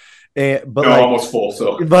coaches, but no, like, almost full.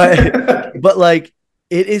 So, but like,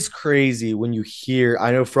 it is crazy when you hear.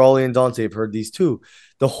 I know Frawley and Dante have heard these too.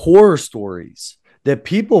 The horror stories that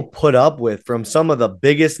people put up with from some of the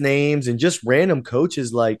biggest names and just random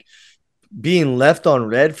coaches, like being left on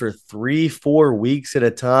red for 3-4 weeks at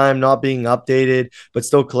a time, not being updated, but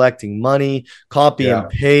still collecting money, copy and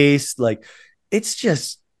paste. Like, it's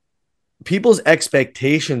just people's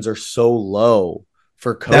expectations are so low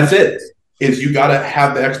for coaches. That's it. Is you got to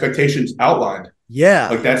have the expectations outlined. Yeah.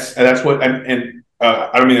 Like, that's what, and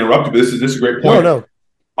I don't mean to interrupt you, but this is a great point. No.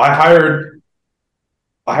 I hired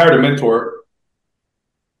a mentor.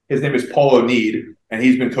 His name is Paul O'Need, and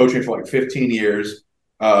he's been coaching for like 15 years.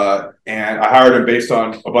 And I hired him based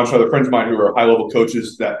on a bunch of other friends of mine who are high level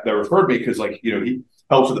coaches that referred me, because, like, you know, he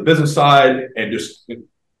helps with the business side and just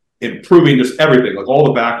improving just everything, like all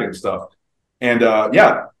the back end stuff. And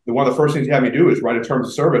one of the first things he had me do is write a terms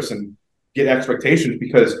of service and get expectations,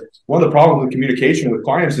 because one of the problems with communication with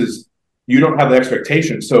clients is you don't have the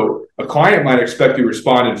expectations. So a client might expect you to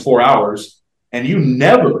respond in 4 hours, and you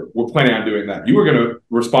never were planning on doing that. You were going to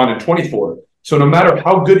respond in 24. So no matter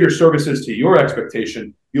how good your service is to your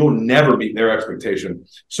expectation, you'll never meet their expectation.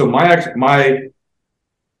 So my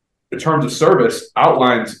terms of service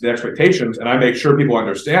outlines the expectations, and I make sure people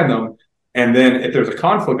understand them. And then if there's a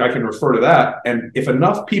conflict, I can refer to that. And if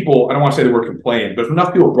enough people, I don't want to say the word complain, but if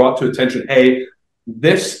enough people brought to attention, hey,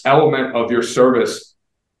 this element of your service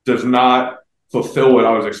does not fulfill what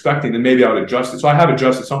I was expecting, then maybe I would adjust it. So I have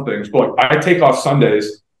adjusted some things, but I take off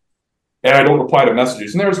Sundays and I don't reply to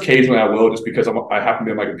messages. And there's occasionally I will, just because I happen to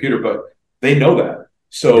be on my computer, but they know that.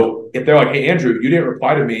 So if they're like, hey, Andrew, you didn't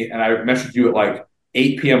reply to me, and I messaged you at like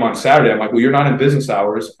 8 p.m. on Saturday, I'm like, well, you're not in business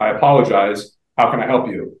hours. I apologize. How can I help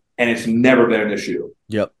you? And it's never been an issue.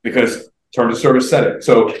 Yep. Because terms of service said it.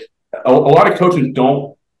 So a lot of coaches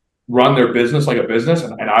don't run their business like a business.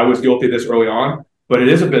 And I was guilty of this early on, but it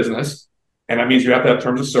is a business. And that means you have to have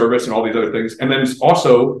terms of service and all these other things. And then it's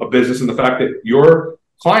also a business in the fact that your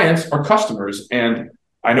clients are customers. And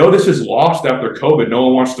I know this is lost after COVID. No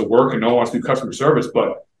one wants to work and no one wants to do customer service,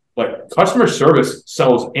 but like, customer service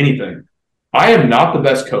sells anything. I am not the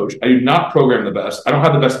best coach. I do not program the best. I don't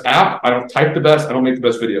have the best app. I don't type the best. I don't make the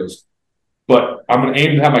best videos. But I'm going to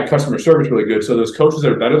aim to have my customer service really good. So those coaches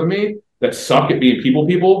that are better than me, that suck at being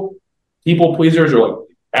people pleasers, or like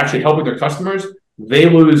actually helping their customers, they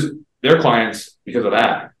lose their clients because of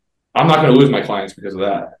that. I'm not going to lose my clients because of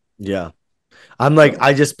that. Yeah. I'm like,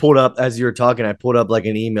 I just pulled up, as you were talking, I pulled up like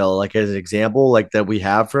an email, like as an example, like that we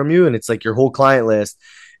have from you. And it's like your whole client list.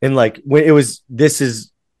 And like, when it was, this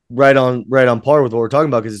is right on par with what we're talking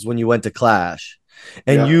about, because it's when you went to Clash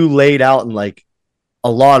and you laid out in like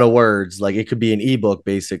a lot of words, like it could be an ebook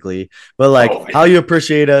basically, but like how you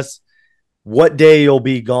appreciate us, what day you'll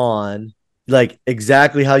be gone, like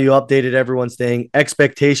exactly how you updated everyone's thing,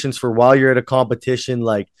 expectations for while you're at a competition,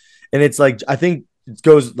 like, and it's like, I think it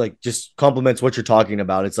goes like, just complements what you're talking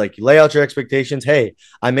about. It's like, you lay out your expectations. Hey,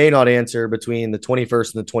 I may not answer between the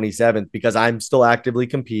 21st and the 27th because I'm still actively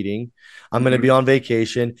competing. I'm going to be on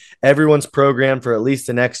vacation. Everyone's programmed for at least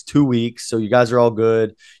the next 2 weeks. So you guys are all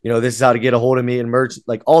good. You know, this is how to get a hold of me and merch,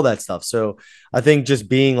 like all that stuff. So I think just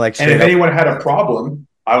being like, and if anyone had a problem,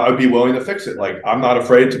 I would be willing to fix it. Like, I'm not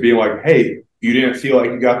afraid to be like, hey, you didn't feel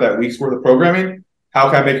like you got that week's worth of programming.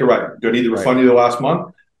 How can I make it right? Do I need to refund you the last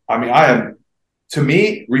month? I mean, to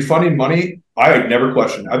me, refunding money, I never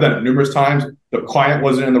question. I've done it numerous times. The client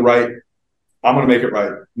wasn't in the right. I'm going to make it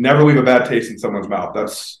right. Never leave a bad taste in someone's mouth.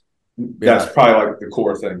 That's probably like the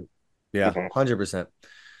core thing. Yeah, 100%.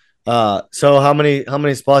 So how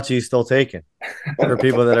many spots are you still taking for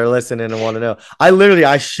people that are listening and want to know?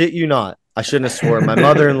 I shit you not. I shouldn't have sworn. My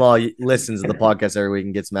mother-in-law listens to the podcast every week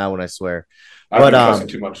and gets mad when I swear. But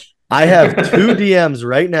too much. I have 2 DMs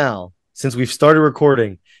right now since we've started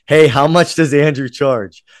recording. Hey, how much does Andrew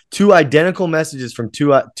charge? 2 identical messages from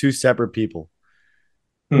two separate people.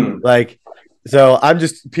 Like, so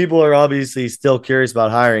people are obviously still curious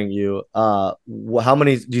about hiring you. How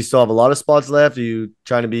many, do you still have a lot of spots left? Are you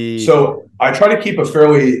trying to be? So I try to keep a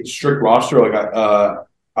fairly strict roster. Like,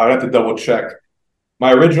 I'd have to double check.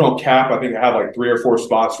 My original cap, I think I have like 3 or 4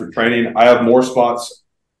 spots for training. I have more spots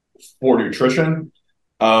for nutrition.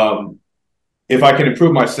 If I can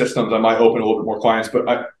improve my systems, I might open a little bit more clients.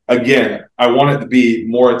 But again, I want it to be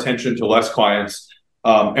more attention to less clients.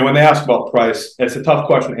 And when they ask about price, it's a tough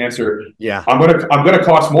question to answer. Yeah. I'm gonna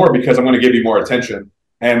cost more because I'm gonna give you more attention.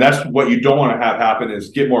 And that's what you don't want to have happen is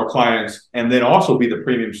get more clients and then also be the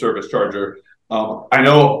premium service charger. I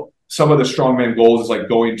know some of the strongman goals is like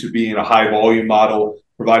going to be in a high volume model,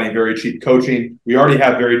 providing very cheap coaching. We already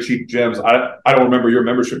have very cheap gyms. I don't remember your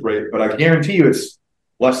membership rate, but I guarantee you it's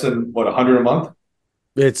less than what, $100 a month?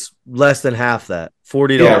 It's less than half that,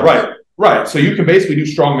 $40. Yeah, right. So you can basically do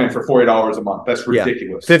strongman for $40 a month. That's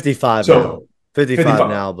ridiculous. 55 now. 55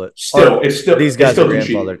 now, but it's still these guys are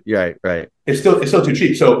grandfathered. Right. It's still too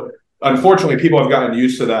cheap. So unfortunately, people have gotten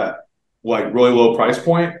used to that like really low price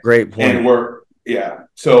point. Great point. And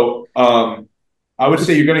so I would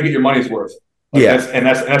say you're going to get your money's worth. Like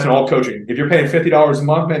that's an all coaching. If you're paying $50 a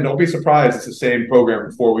month, man, don't be surprised it's the same program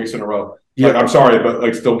for 4 weeks in a row. Like, I'm sorry, but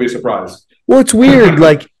like, don't be surprised. Well, it's weird.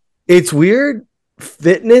 It's weird.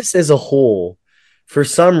 Fitness as a whole, for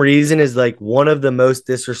some reason, is like one of the most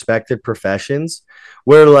disrespected professions.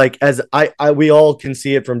 Where like as we all can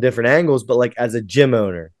see it from different angles, but like as a gym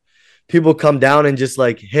owner, people come down and just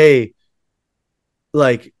like, hey,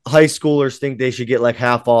 like high schoolers think they should get like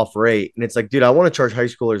half off rate, and it's like, dude, I want to charge high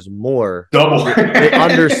schoolers more. Double. They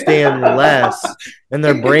understand less, and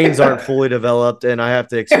their brains aren't fully developed, and I have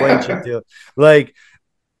to explain shit to them. Like,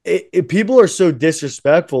 people are so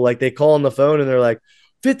disrespectful. Like, they call on the phone and they're like,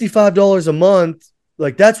 $55 a month.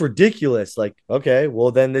 Like, that's ridiculous. Like, okay,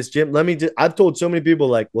 well then this gym. I've told so many people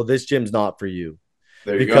like, well, this gym's not for you,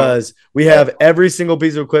 because we have every single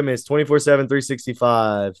piece of equipment. It's 24/7,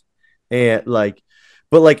 365, and like.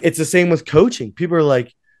 But like, it's the same with coaching. People are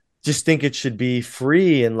like, just think it should be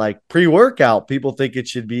free, and like pre-workout, people think it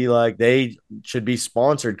should be like they should be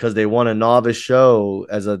sponsored because they want a novice show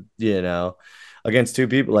as a, against two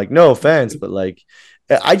people. Like, no offense, but like,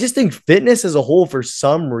 I just think fitness as a whole, for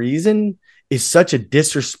some reason, is such a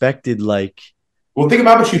disrespected, like. Well, think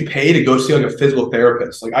about what you pay to go see like a physical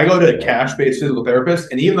therapist. Like, I go to a cash-based physical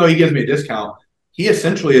therapist, and even though he gives me a discount, he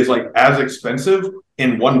essentially is like as expensive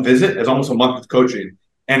in one visit as almost a month of coaching.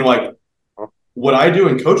 And like, what I do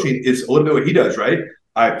in coaching is a little bit what he does, right?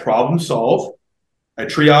 I problem solve, I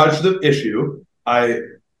triage the issue, I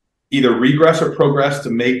either regress or progress to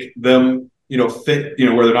make them, fit,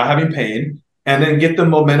 where they're not having pain, and then get them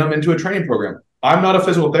momentum into a training program. I'm not a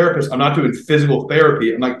physical therapist. I'm not doing physical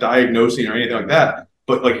therapy. I'm not diagnosing or anything like that.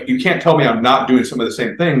 But like, you can't tell me I'm not doing some of the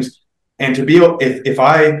same things. And to be able, if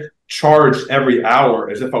I charged every hour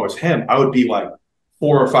as if I was him, I would be like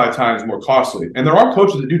 4 or 5 times more costly. And there are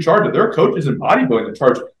coaches that do charge it. There are coaches in bodybuilding that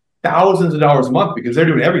charge thousands of dollars a month because they're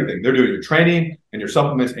doing everything. They're doing your training and your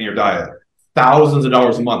supplements and your diet, thousands of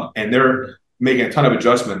dollars a month. And they're making a ton of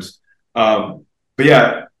adjustments. But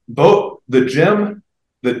yeah, both the gym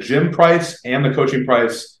price and the coaching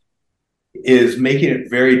price is making it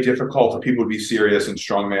very difficult for people to be serious and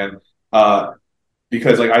strongman.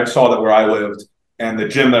 Because like, I saw that where I lived, and the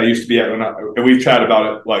gym that I used to be at, and we've chatted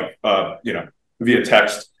about it, like, via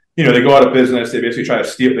text. They go out of business. They basically try to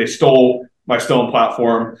steal. They stole my Stone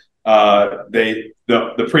platform.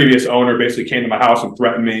 The previous owner basically came to my house and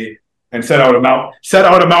threatened me and said I would amount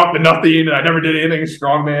to nothing, and I never did anything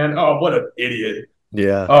strongman. Oh, what an idiot!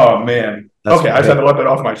 Yeah. Oh man. Okay, I just had to let that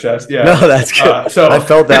off my chest. Yeah. No, that's good. So I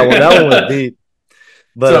felt that one. That one was deep.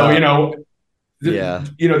 But so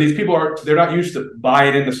these people they're not used to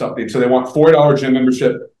buying into something, so they want $40 gym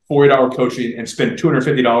membership, $40 coaching, and spend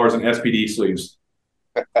 $250 in SPD sleeves.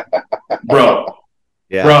 Bro.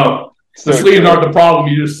 The sleeves aren't the problem.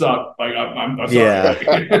 You just suck. Like, I'm sorry.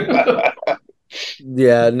 Yeah.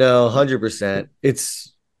 Yeah. No, 100%.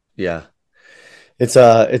 It's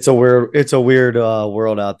a weird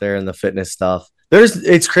world out there in the fitness stuff.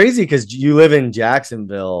 It's crazy because you live in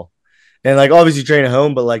Jacksonville, and like, obviously you train at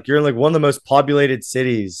home, but like, you're in like one of the most populated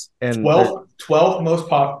cities, and 12th most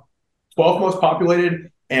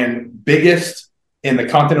populated and biggest in the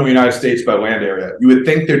continental United States by land area. You would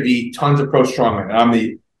think there'd be tons of pro strongmen, and I'm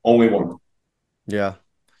the only one. Yeah.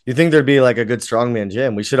 You think there'd be like a good strongman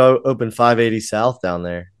gym? We should open 580 South down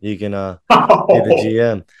there. You can be the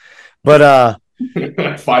GM. But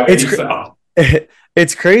 580 South.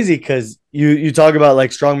 It's crazy because you talk about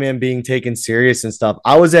like strongman being taken serious and stuff.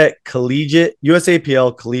 I was at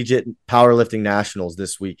USAPL Collegiate Powerlifting Nationals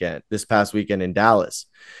this past weekend in Dallas.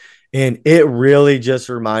 And it really just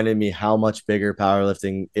reminded me how much bigger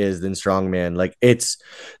powerlifting is than strongman. Like,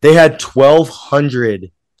 they had 1,200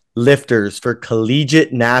 lifters for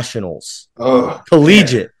collegiate nationals.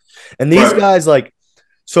 Collegiate. Man. And these guys, like,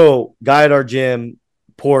 so guy at our gym,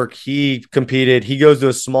 Pork, he competed. He goes to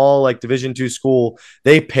a small like Division II school.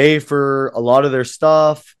 They pay for a lot of their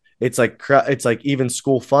stuff. It's like even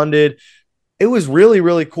school funded. It was really,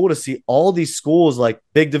 really cool to see all these schools, like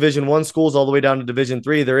big Division I schools all the way down to Division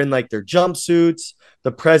III. They're in like their jumpsuits.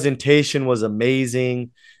 The presentation was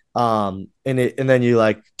amazing. And then you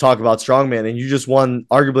like talk about strongman, and you just won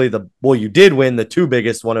arguably you did win the two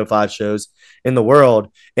biggest 105 shows in the world.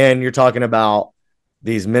 And you're talking about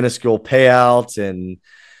these minuscule payouts and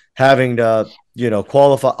having to,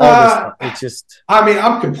 qualify all this stuff. It's just, I mean,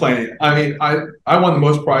 I'm complaining. I mean, I won the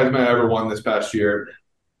most prize money I ever won this past year.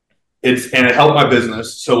 And it helped my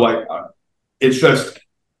business. So like, it's just,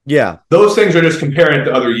 those things are just comparing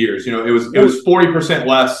to other years. It was 40%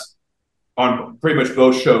 less on pretty much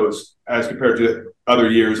both shows as compared to other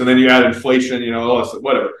years. And then you add inflation, all this,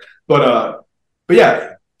 whatever. But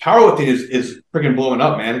yeah, powerlifting is freaking blowing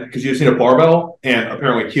up, man, because you just need a barbell and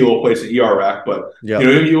apparently kilo plates and ER rack, but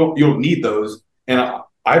you don't need those. And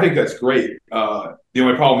I think that's great. The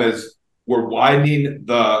only problem is we're widening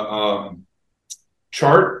the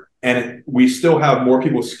chart, and we still have more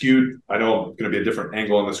people skewed. I know it's going to be a different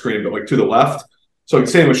angle on the screen, but like to the left. So like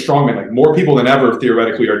same with strongman, like more people than ever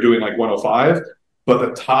theoretically are doing like 105, but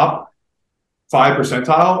the top 5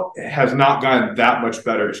 percentile has not gotten that much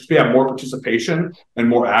better. It's just we have more participation and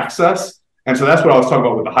more access. And so that's what I was talking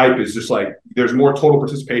about with the hype, is just like there's more total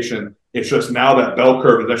participation. It's just now that bell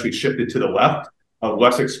curve has actually shifted to the left, of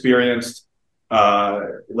less experienced,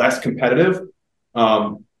 less competitive.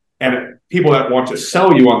 And people that want to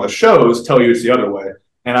sell you on the shows tell you it's the other way.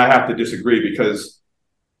 And I have to disagree because,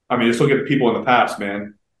 I mean, just look at the people in the past,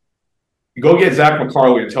 man. Go get Zach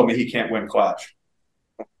McCarley and tell me he can't win Clash.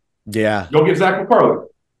 Yeah. Go get Zach McCarley.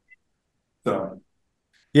 So.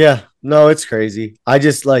 Yeah. No, it's crazy. I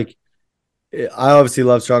obviously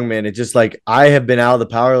love strongman. It just like, I have been out of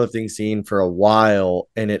the powerlifting scene for a while,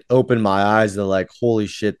 and it opened my eyes to like, holy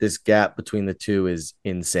shit, this gap between the two is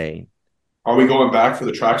insane. Are we going back for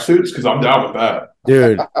the tracksuits? Because I'm down with that.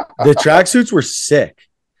 Dude, the tracksuits were sick.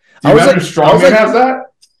 Do you imagine strongman has that?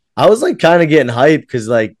 I was like kind of getting hyped because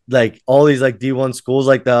like all these like D1 schools,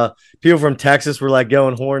 like the people from Texas were like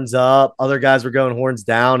going horns up, other guys were going horns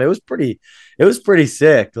down. It was pretty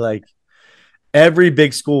sick. Like every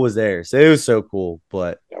big school was there, so it was so cool.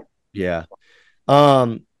 But yeah,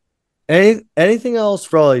 anything else,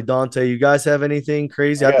 Frawley, Dante? You guys have anything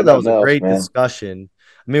crazy? I thought that was a great discussion.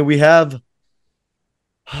 I mean, we have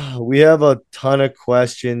a ton of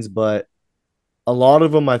questions, but a lot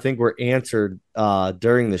of them I think were answered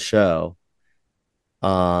during the show.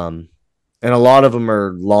 And a lot of them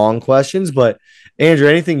are long questions, but Andrew,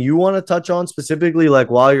 anything you want to touch on specifically, like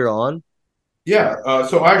while you're on? Yeah.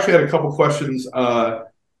 So I actually had a couple questions.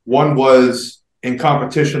 One was, in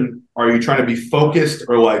competition, are you trying to be focused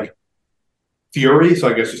or like fury? So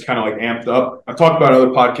I guess just kind of like amped up. I've talked about other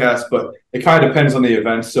podcasts, but it kind of depends on the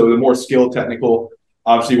event. So the more skill technical,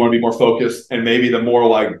 obviously you want to be more focused, and maybe the more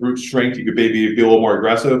like brute strength, you could maybe be a little more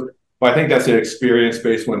aggressive. But I think that's an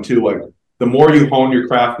experience-based one too. Like the more you hone your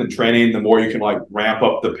craft in training, the more you can like ramp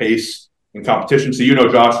up the pace in competition. So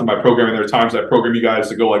Josh, from my programming, there are times I program you guys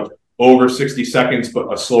to go like over 60 seconds,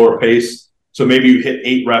 but a slower pace. So maybe you hit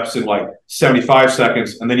 8 reps in like 75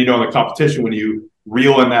 seconds. And then, in the competition, when you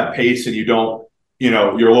reel in that pace and you don't, you're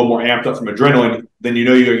a little more amped up from adrenaline, then you're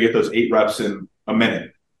going to get those 8 reps in a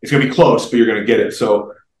minute. It's going to be close, but you're going to get it.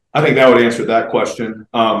 So I think that would answer that question.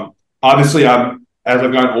 Obviously, as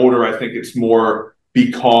I've gotten older, I think it's more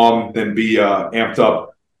be calm than be amped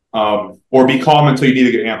up, or be calm until you need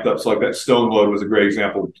to get amped up. So like that stone load was a great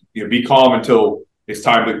example. Be calm until it's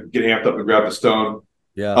time to get amped up and grab the stone.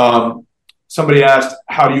 Yeah. Somebody asked,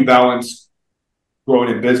 how do you balance growing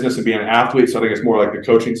in business and being an athlete? So I think it's more like the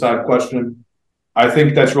coaching side question. I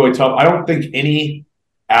think that's really tough. I don't think any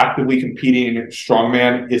actively competing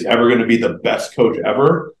strongman is ever going to be the best coach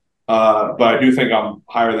ever. But I do think I'm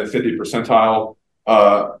higher than 50 percentile.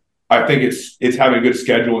 I think it's having a good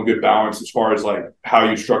schedule and good balance as far as like how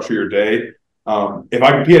you structure your day. If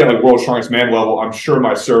I compete at like world strongest man level, I'm sure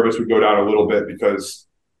my service would go down a little bit because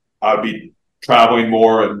I'd be traveling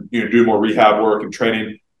more and do more rehab work and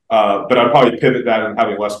training. But I'd probably pivot that and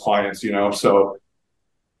having less clients. So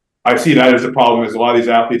I see that as a problem. Is a lot of these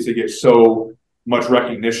athletes, they get so much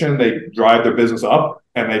recognition, they drive their business up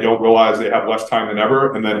and they don't realize they have less time than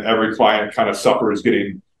ever. And then every client kind of suffers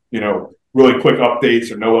getting really quick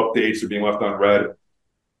updates or no updates or being left unread.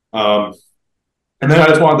 And then I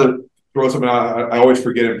just wanted to throw something out. I always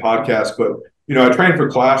forget in podcasts, but I train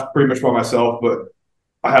for Clash pretty much by myself, but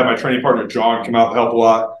I had my training partner John come out to help a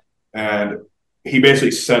lot, and he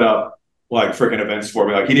basically set up like freaking events for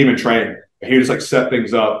me. Like he didn't even train; he would just like set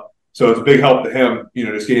things up. So it's a big help to him,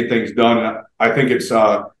 just getting things done. And I think it's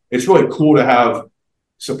really cool to have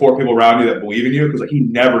support people around you that believe in you, because like he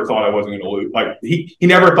never thought I wasn't going to lose. Like he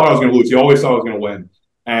never thought I was going to lose. He always thought I was going to win.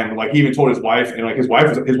 And like he even told his wife, and like his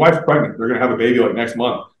wife's pregnant. They're going to have a baby like next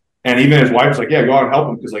month. And even his wife's like, yeah, go out and help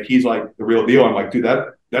him, because like he's like the real deal. I'm like, dude,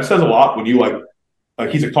 that says a lot when you like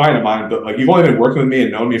he's a client of mine, but like you've only been working with me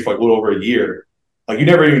and known me for like a little over a year. Like you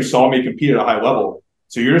never even saw me compete at a high level.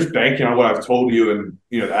 So you're just banking on what I've told you and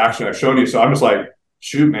the action I've shown you. So I'm just like,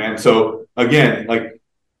 shoot, man. So again, like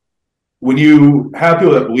when you have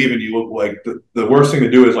people that believe in you, like the worst thing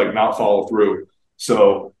to do is like not follow through.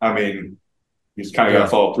 So I mean, you just kind of got to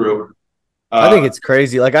follow through. I think it's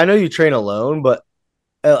crazy. Like I know you train alone, but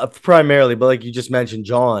primarily, but like you just mentioned,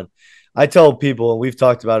 John, I tell people, and we've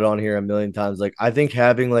talked about it on here a million times, like I think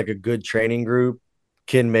having like a good training group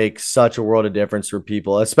can make such a world of difference for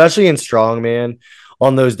people, especially in strongman,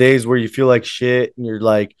 on those days where you feel like shit and you're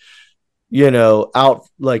like, out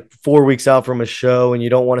like 4 weeks out from a show and you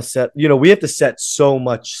don't want to set, we have to set so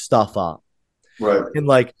much stuff up. Right. And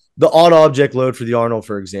like the odd object load for the Arnold,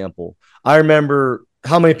 for example, I remember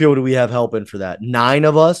how many people do we have helping for that? 9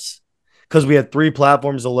 of us, because we had 3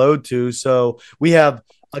 platforms to load to. So we have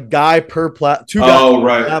a guy per two guys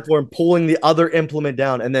per platform pulling the other implement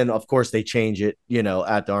down. And then of course they change it,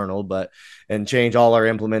 at the Arnold, and change all our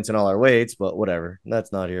implements and all our weights, but whatever.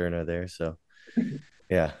 That's not here nor there. So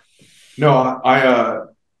yeah. No, I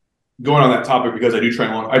going on that topic, because I do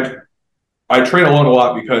train alone. I train alone a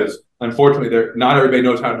lot because unfortunately not everybody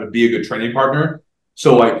knows how to be a good training partner.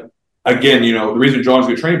 So like, again, the reason John's a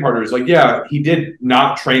good training partner is like, yeah, he did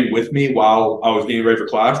not train with me while I was getting ready for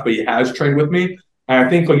class, but he has trained with me. And I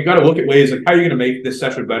think like you got to look at ways like how are you going to make this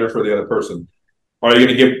session better for the other person? Are you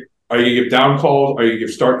going to give down calls? Are you going to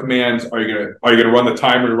give start commands? Are you going to run the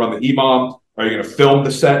timer to run the EMOM? Are you going to film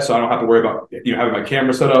the set so I don't have to worry about having my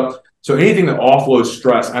camera set up? So anything that offloads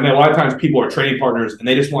stress. I know a lot of times people are training partners and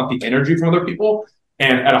they just want the energy from other people.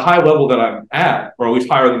 And at a high level that I'm at, or at least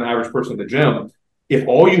higher than the average person in the gym, if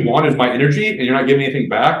all you want is my energy and you're not giving anything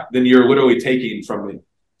back, then you're literally taking from me.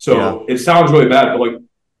 So It sounds really bad, but like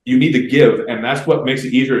you need to give. And that's what makes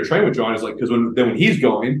it easier to train with John, is like, because when he's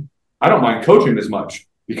going, I don't mind coaching as much,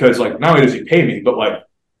 because like not only does he pay me, but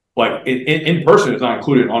like in person is not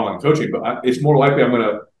included in online coaching, but it's more likely I'm going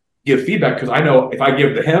to give feedback, because I know if I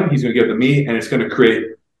give to him, he's going to give to me, and it's going to create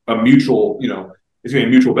a mutual, it's going to be a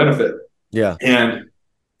mutual benefit. Yeah. And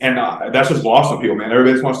that's just lost on people, man.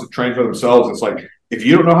 Everybody just wants to train for themselves. It's like, if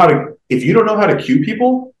you don't know how to cue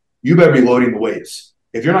people, you better be loading the weights.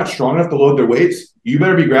 If you're not strong enough to load their weights, you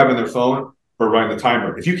better be grabbing their phone or running the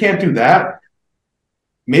timer. If you can't do that,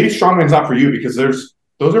 maybe strongman's not for you, because those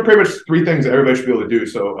are pretty much 3 things that everybody should be able to do.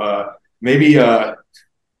 So maybe I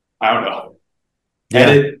don't know.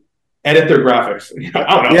 Yeah. Edit their graphics.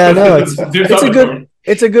 I don't know. Yeah, no,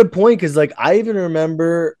 it's a good point, because like I even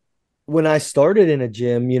remember when I started in a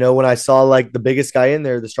gym, when I saw like the biggest guy in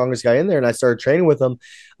there, the strongest guy in there, and I started training with him,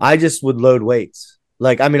 I just would load weights.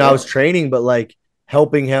 Like, I mean, I was training, but like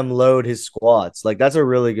helping him load his squats. Like, that's a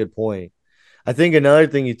really good point. I think another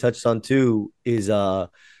thing you touched on too is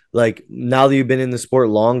like now that you've been in the sport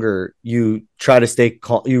longer, you try to stay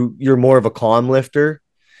calm. You're more of a calm lifter.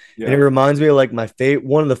 Yeah. And it reminds me of like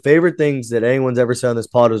one of the favorite things that anyone's ever said on this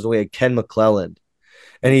pod was when we had Ken McClelland.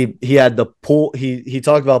 And he had the pull. He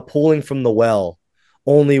talked about pulling from the well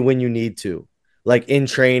only when you need to, like in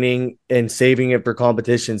training and saving it for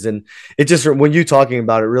competitions. And it just, when you talking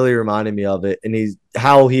about it, really reminded me of it. And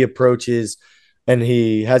how he approaches, and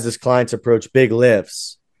he has his clients approach big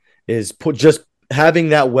lifts, is just having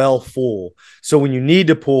that well full. So when you need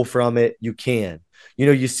to pull from it, you can.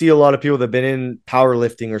 You see a lot of people that have been in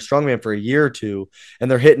powerlifting or strongman for a year or two,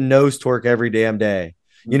 and they're hitting nose torque every damn day.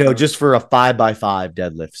 Just for a 5x5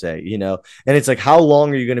 deadlift, say, and it's like, how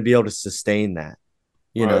long are you going to be able to sustain that?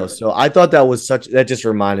 So I thought that just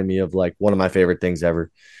reminded me of like one of my favorite things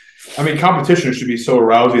ever. I mean, competition should be so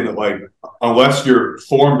arousing that like, unless your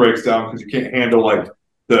form breaks down because you can't handle like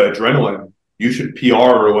the adrenaline, you should PR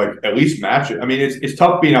or like at least match it. I mean, it's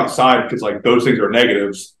tough being outside because like those things are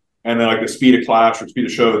negatives, and then like the speed of clash or speed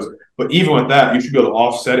of shows. But even with that, you should be able to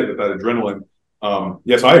offset it with that adrenaline.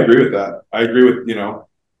 Yes, I agree with that. I agree with,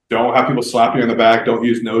 don't have people slap you on the back. Don't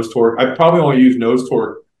use nose torque. I probably only use nose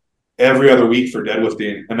torque every other week for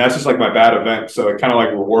deadlifting. And that's just like my bad event. So I kind of like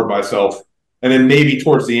reward myself. And then maybe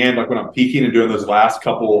towards the end, like when I'm peaking and doing those last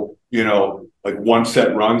couple, like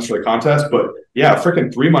 1-set runs for the contest. But yeah,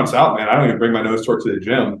 freaking 3 months out, man, I don't even bring my nose torque to the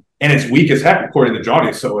gym. And it's weak as heck, according to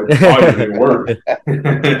Johnny. So it probably doesn't work.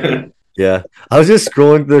 Yeah. I was just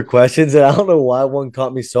scrolling through the questions, and I don't know why one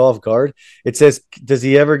caught me so off guard. It says, does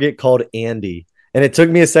he ever get called Andy? And it took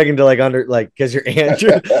me a second to because you're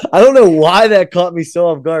Andrew. I don't know why that caught me so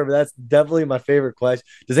off guard, but that's definitely my favorite question.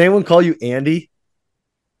 Does anyone call you Andy?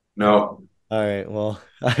 No. All right. Well,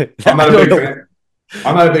 I'm not a big fan.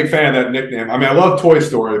 I'm not a big fan of that nickname. I mean, I love Toy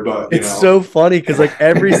Story, but it's so funny because like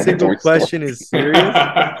every single question is serious,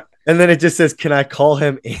 and then it just says, "Can I call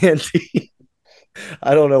him Andy?"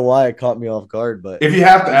 I don't know why it caught me off guard, but if you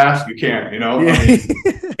have to ask, you can. Yeah. I mean,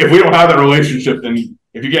 if we don't have that relationship, then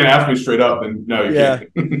if you can't ask me straight up, then no, you can't.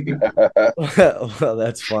 Well,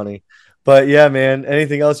 that's funny. But yeah, man.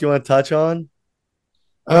 Anything else you want to touch on?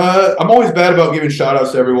 I'm always bad about giving shout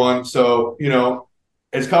outs to everyone. So,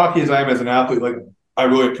 as cocky as I am as an athlete, like I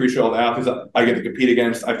really appreciate all the athletes I get to compete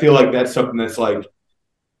against. I feel like that's something that's like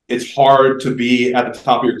it's hard to be at the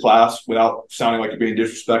top of your class without sounding like you're being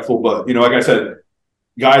disrespectful. But, like I said,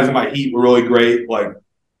 guys in my heat were really great. Like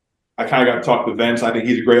I kind of got to talk to Vince. I think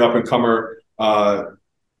he's a great up and comer.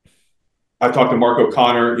 I talked to Mark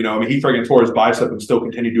O'Connor. He freaking tore his bicep and still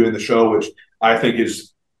continued doing the show, which I think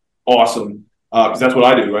is awesome because that's what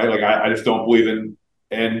I do, right? Like I just don't believe in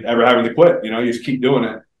ever having to quit. You just keep doing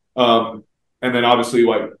it. And then obviously,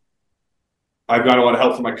 like I've got a lot of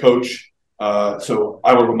help from my coach. So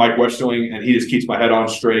I work with Mike Westerling, and he just keeps my head on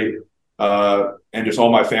straight, and just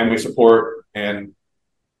all my family support. And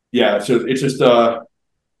yeah, so it's just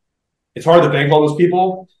it's hard to thank all those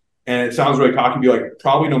people. And it sounds really cocky to be like,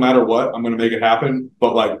 probably no matter what, I'm going to make it happen.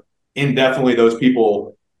 But like, indefinitely, those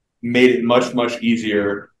people made it much, much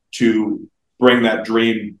easier to bring that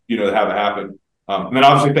dream, to have it happen. And then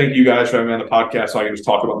obviously, thank you guys for having me on the podcast so I can just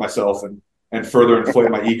talk about myself and further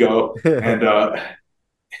inflate my ego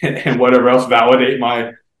and whatever else, validate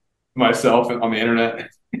myself on the internet.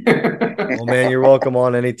 Well, man, you're welcome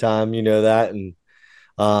on anytime. You know that. And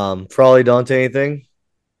Frawley, Dante, anything?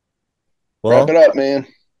 Well, wrap it up, man.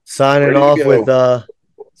 Signing off with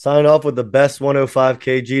the best 105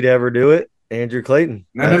 kg to ever do it, Andrew Clayton.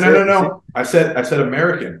 No. I said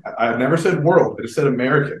American. I've never said world. I just said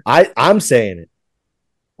American. I'm saying it.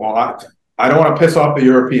 Well, I don't want to piss off the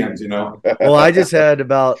Europeans, Well, I just had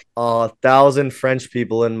about 1,000 French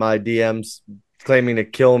people in my DMs claiming to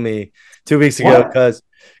kill me 2 weeks ago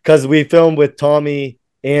because we filmed with Tommy,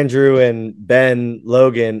 Andrew, and Ben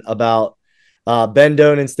Logan about Ben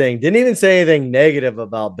Donan's thing. Didn't even say anything negative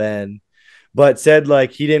about Ben, but said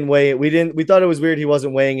like he didn't weigh it. We thought it was weird he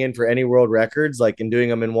wasn't weighing in for any world records, like and doing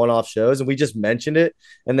them in one-off shows. And we just mentioned it.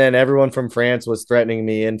 And then everyone from France was threatening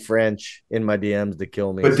me in French in my DMs to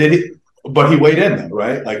kill me. But he weighed in though,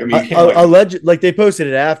 right? Like, I mean, you can't alleged, like they posted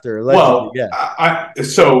it after. Allegedly,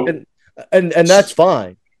 and that's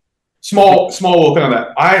fine. Small little thing on that.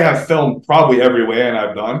 I have filmed probably every weigh-in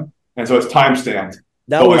I've done. And so it's time stamped.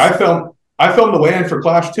 I filmed the weigh-in for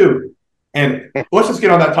Clash too. And let's just get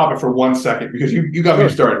on that topic for 1 second because you got me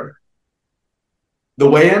started. The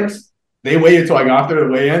weigh-ins, they waited until I got there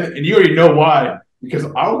to weigh in, and you already know why. Because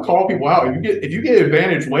I will call people out. If you get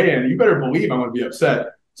advantage weigh-in, you better believe I'm going to be upset.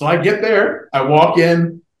 So I get there, I walk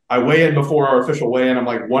in, I weigh in before our official weigh-in. I'm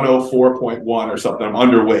like 104.1 or something. I'm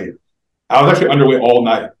underweight. I was actually underweight all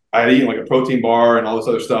night. I had eaten like a protein bar and all this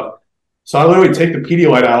other stuff. So I literally take the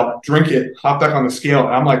Pedialyte out, drink it, hop back on the scale,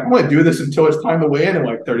 and I'm like, I'm going to do this until it's time to weigh in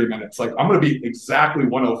like 30 minutes. Like I'm going to be exactly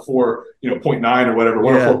 104, 0.9 or whatever,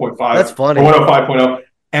 104.5. That's funny. Or 105.0.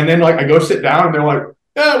 And then like I go sit down and they're like,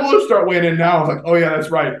 yeah, we'll start weighing in now. I was like, oh yeah, that's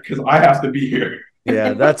right, because I have to be here.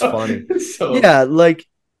 Yeah, that's funny. So yeah, like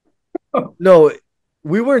no,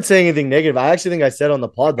 we weren't saying anything negative. I actually think I said on the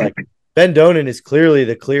pod like Ben Donan is clearly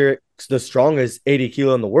the strongest 80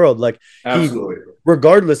 kilo in the world. Like absolutely.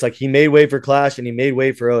 Regardless, like he made weight for Clash and he made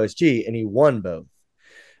weight for OSG and he won both.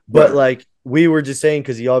 But like we were just saying,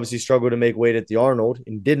 because he obviously struggled to make weight at the Arnold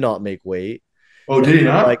and did not make weight. Oh, did he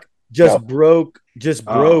not? Like broke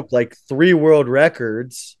like 3 world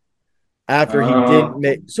records after he didn't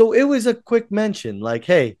make. So it was a quick mention like,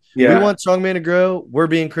 hey, we want Strongman to grow. We're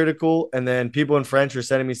being critical. And then people in French are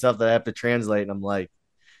sending me stuff that I have to translate. And I'm like,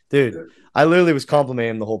 dude, I literally was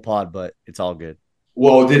complimenting him the whole pod, but it's all good.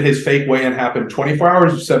 Well, did his fake weigh-in happen 24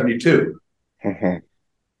 hours or 72?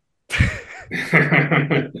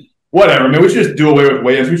 Whatever. I mean, we should just do away with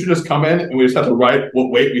weigh-ins. We should just come in and we just have to write what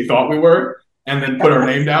weight we thought we were and then put our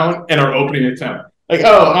name down and our opening attempt. Like,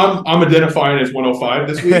 oh, I'm identifying as 105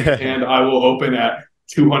 this week and I will open at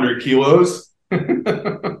 200 kilos.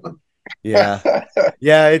 Yeah,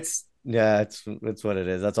 it's what it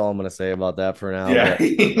is. That's all I'm gonna say about that for now. Yeah.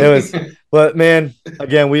 But man,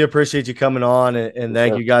 again, we appreciate you coming on and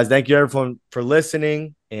thank you guys. Thank you everyone for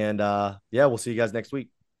listening. And we'll see you guys next week.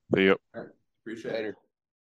 See you. Appreciate it.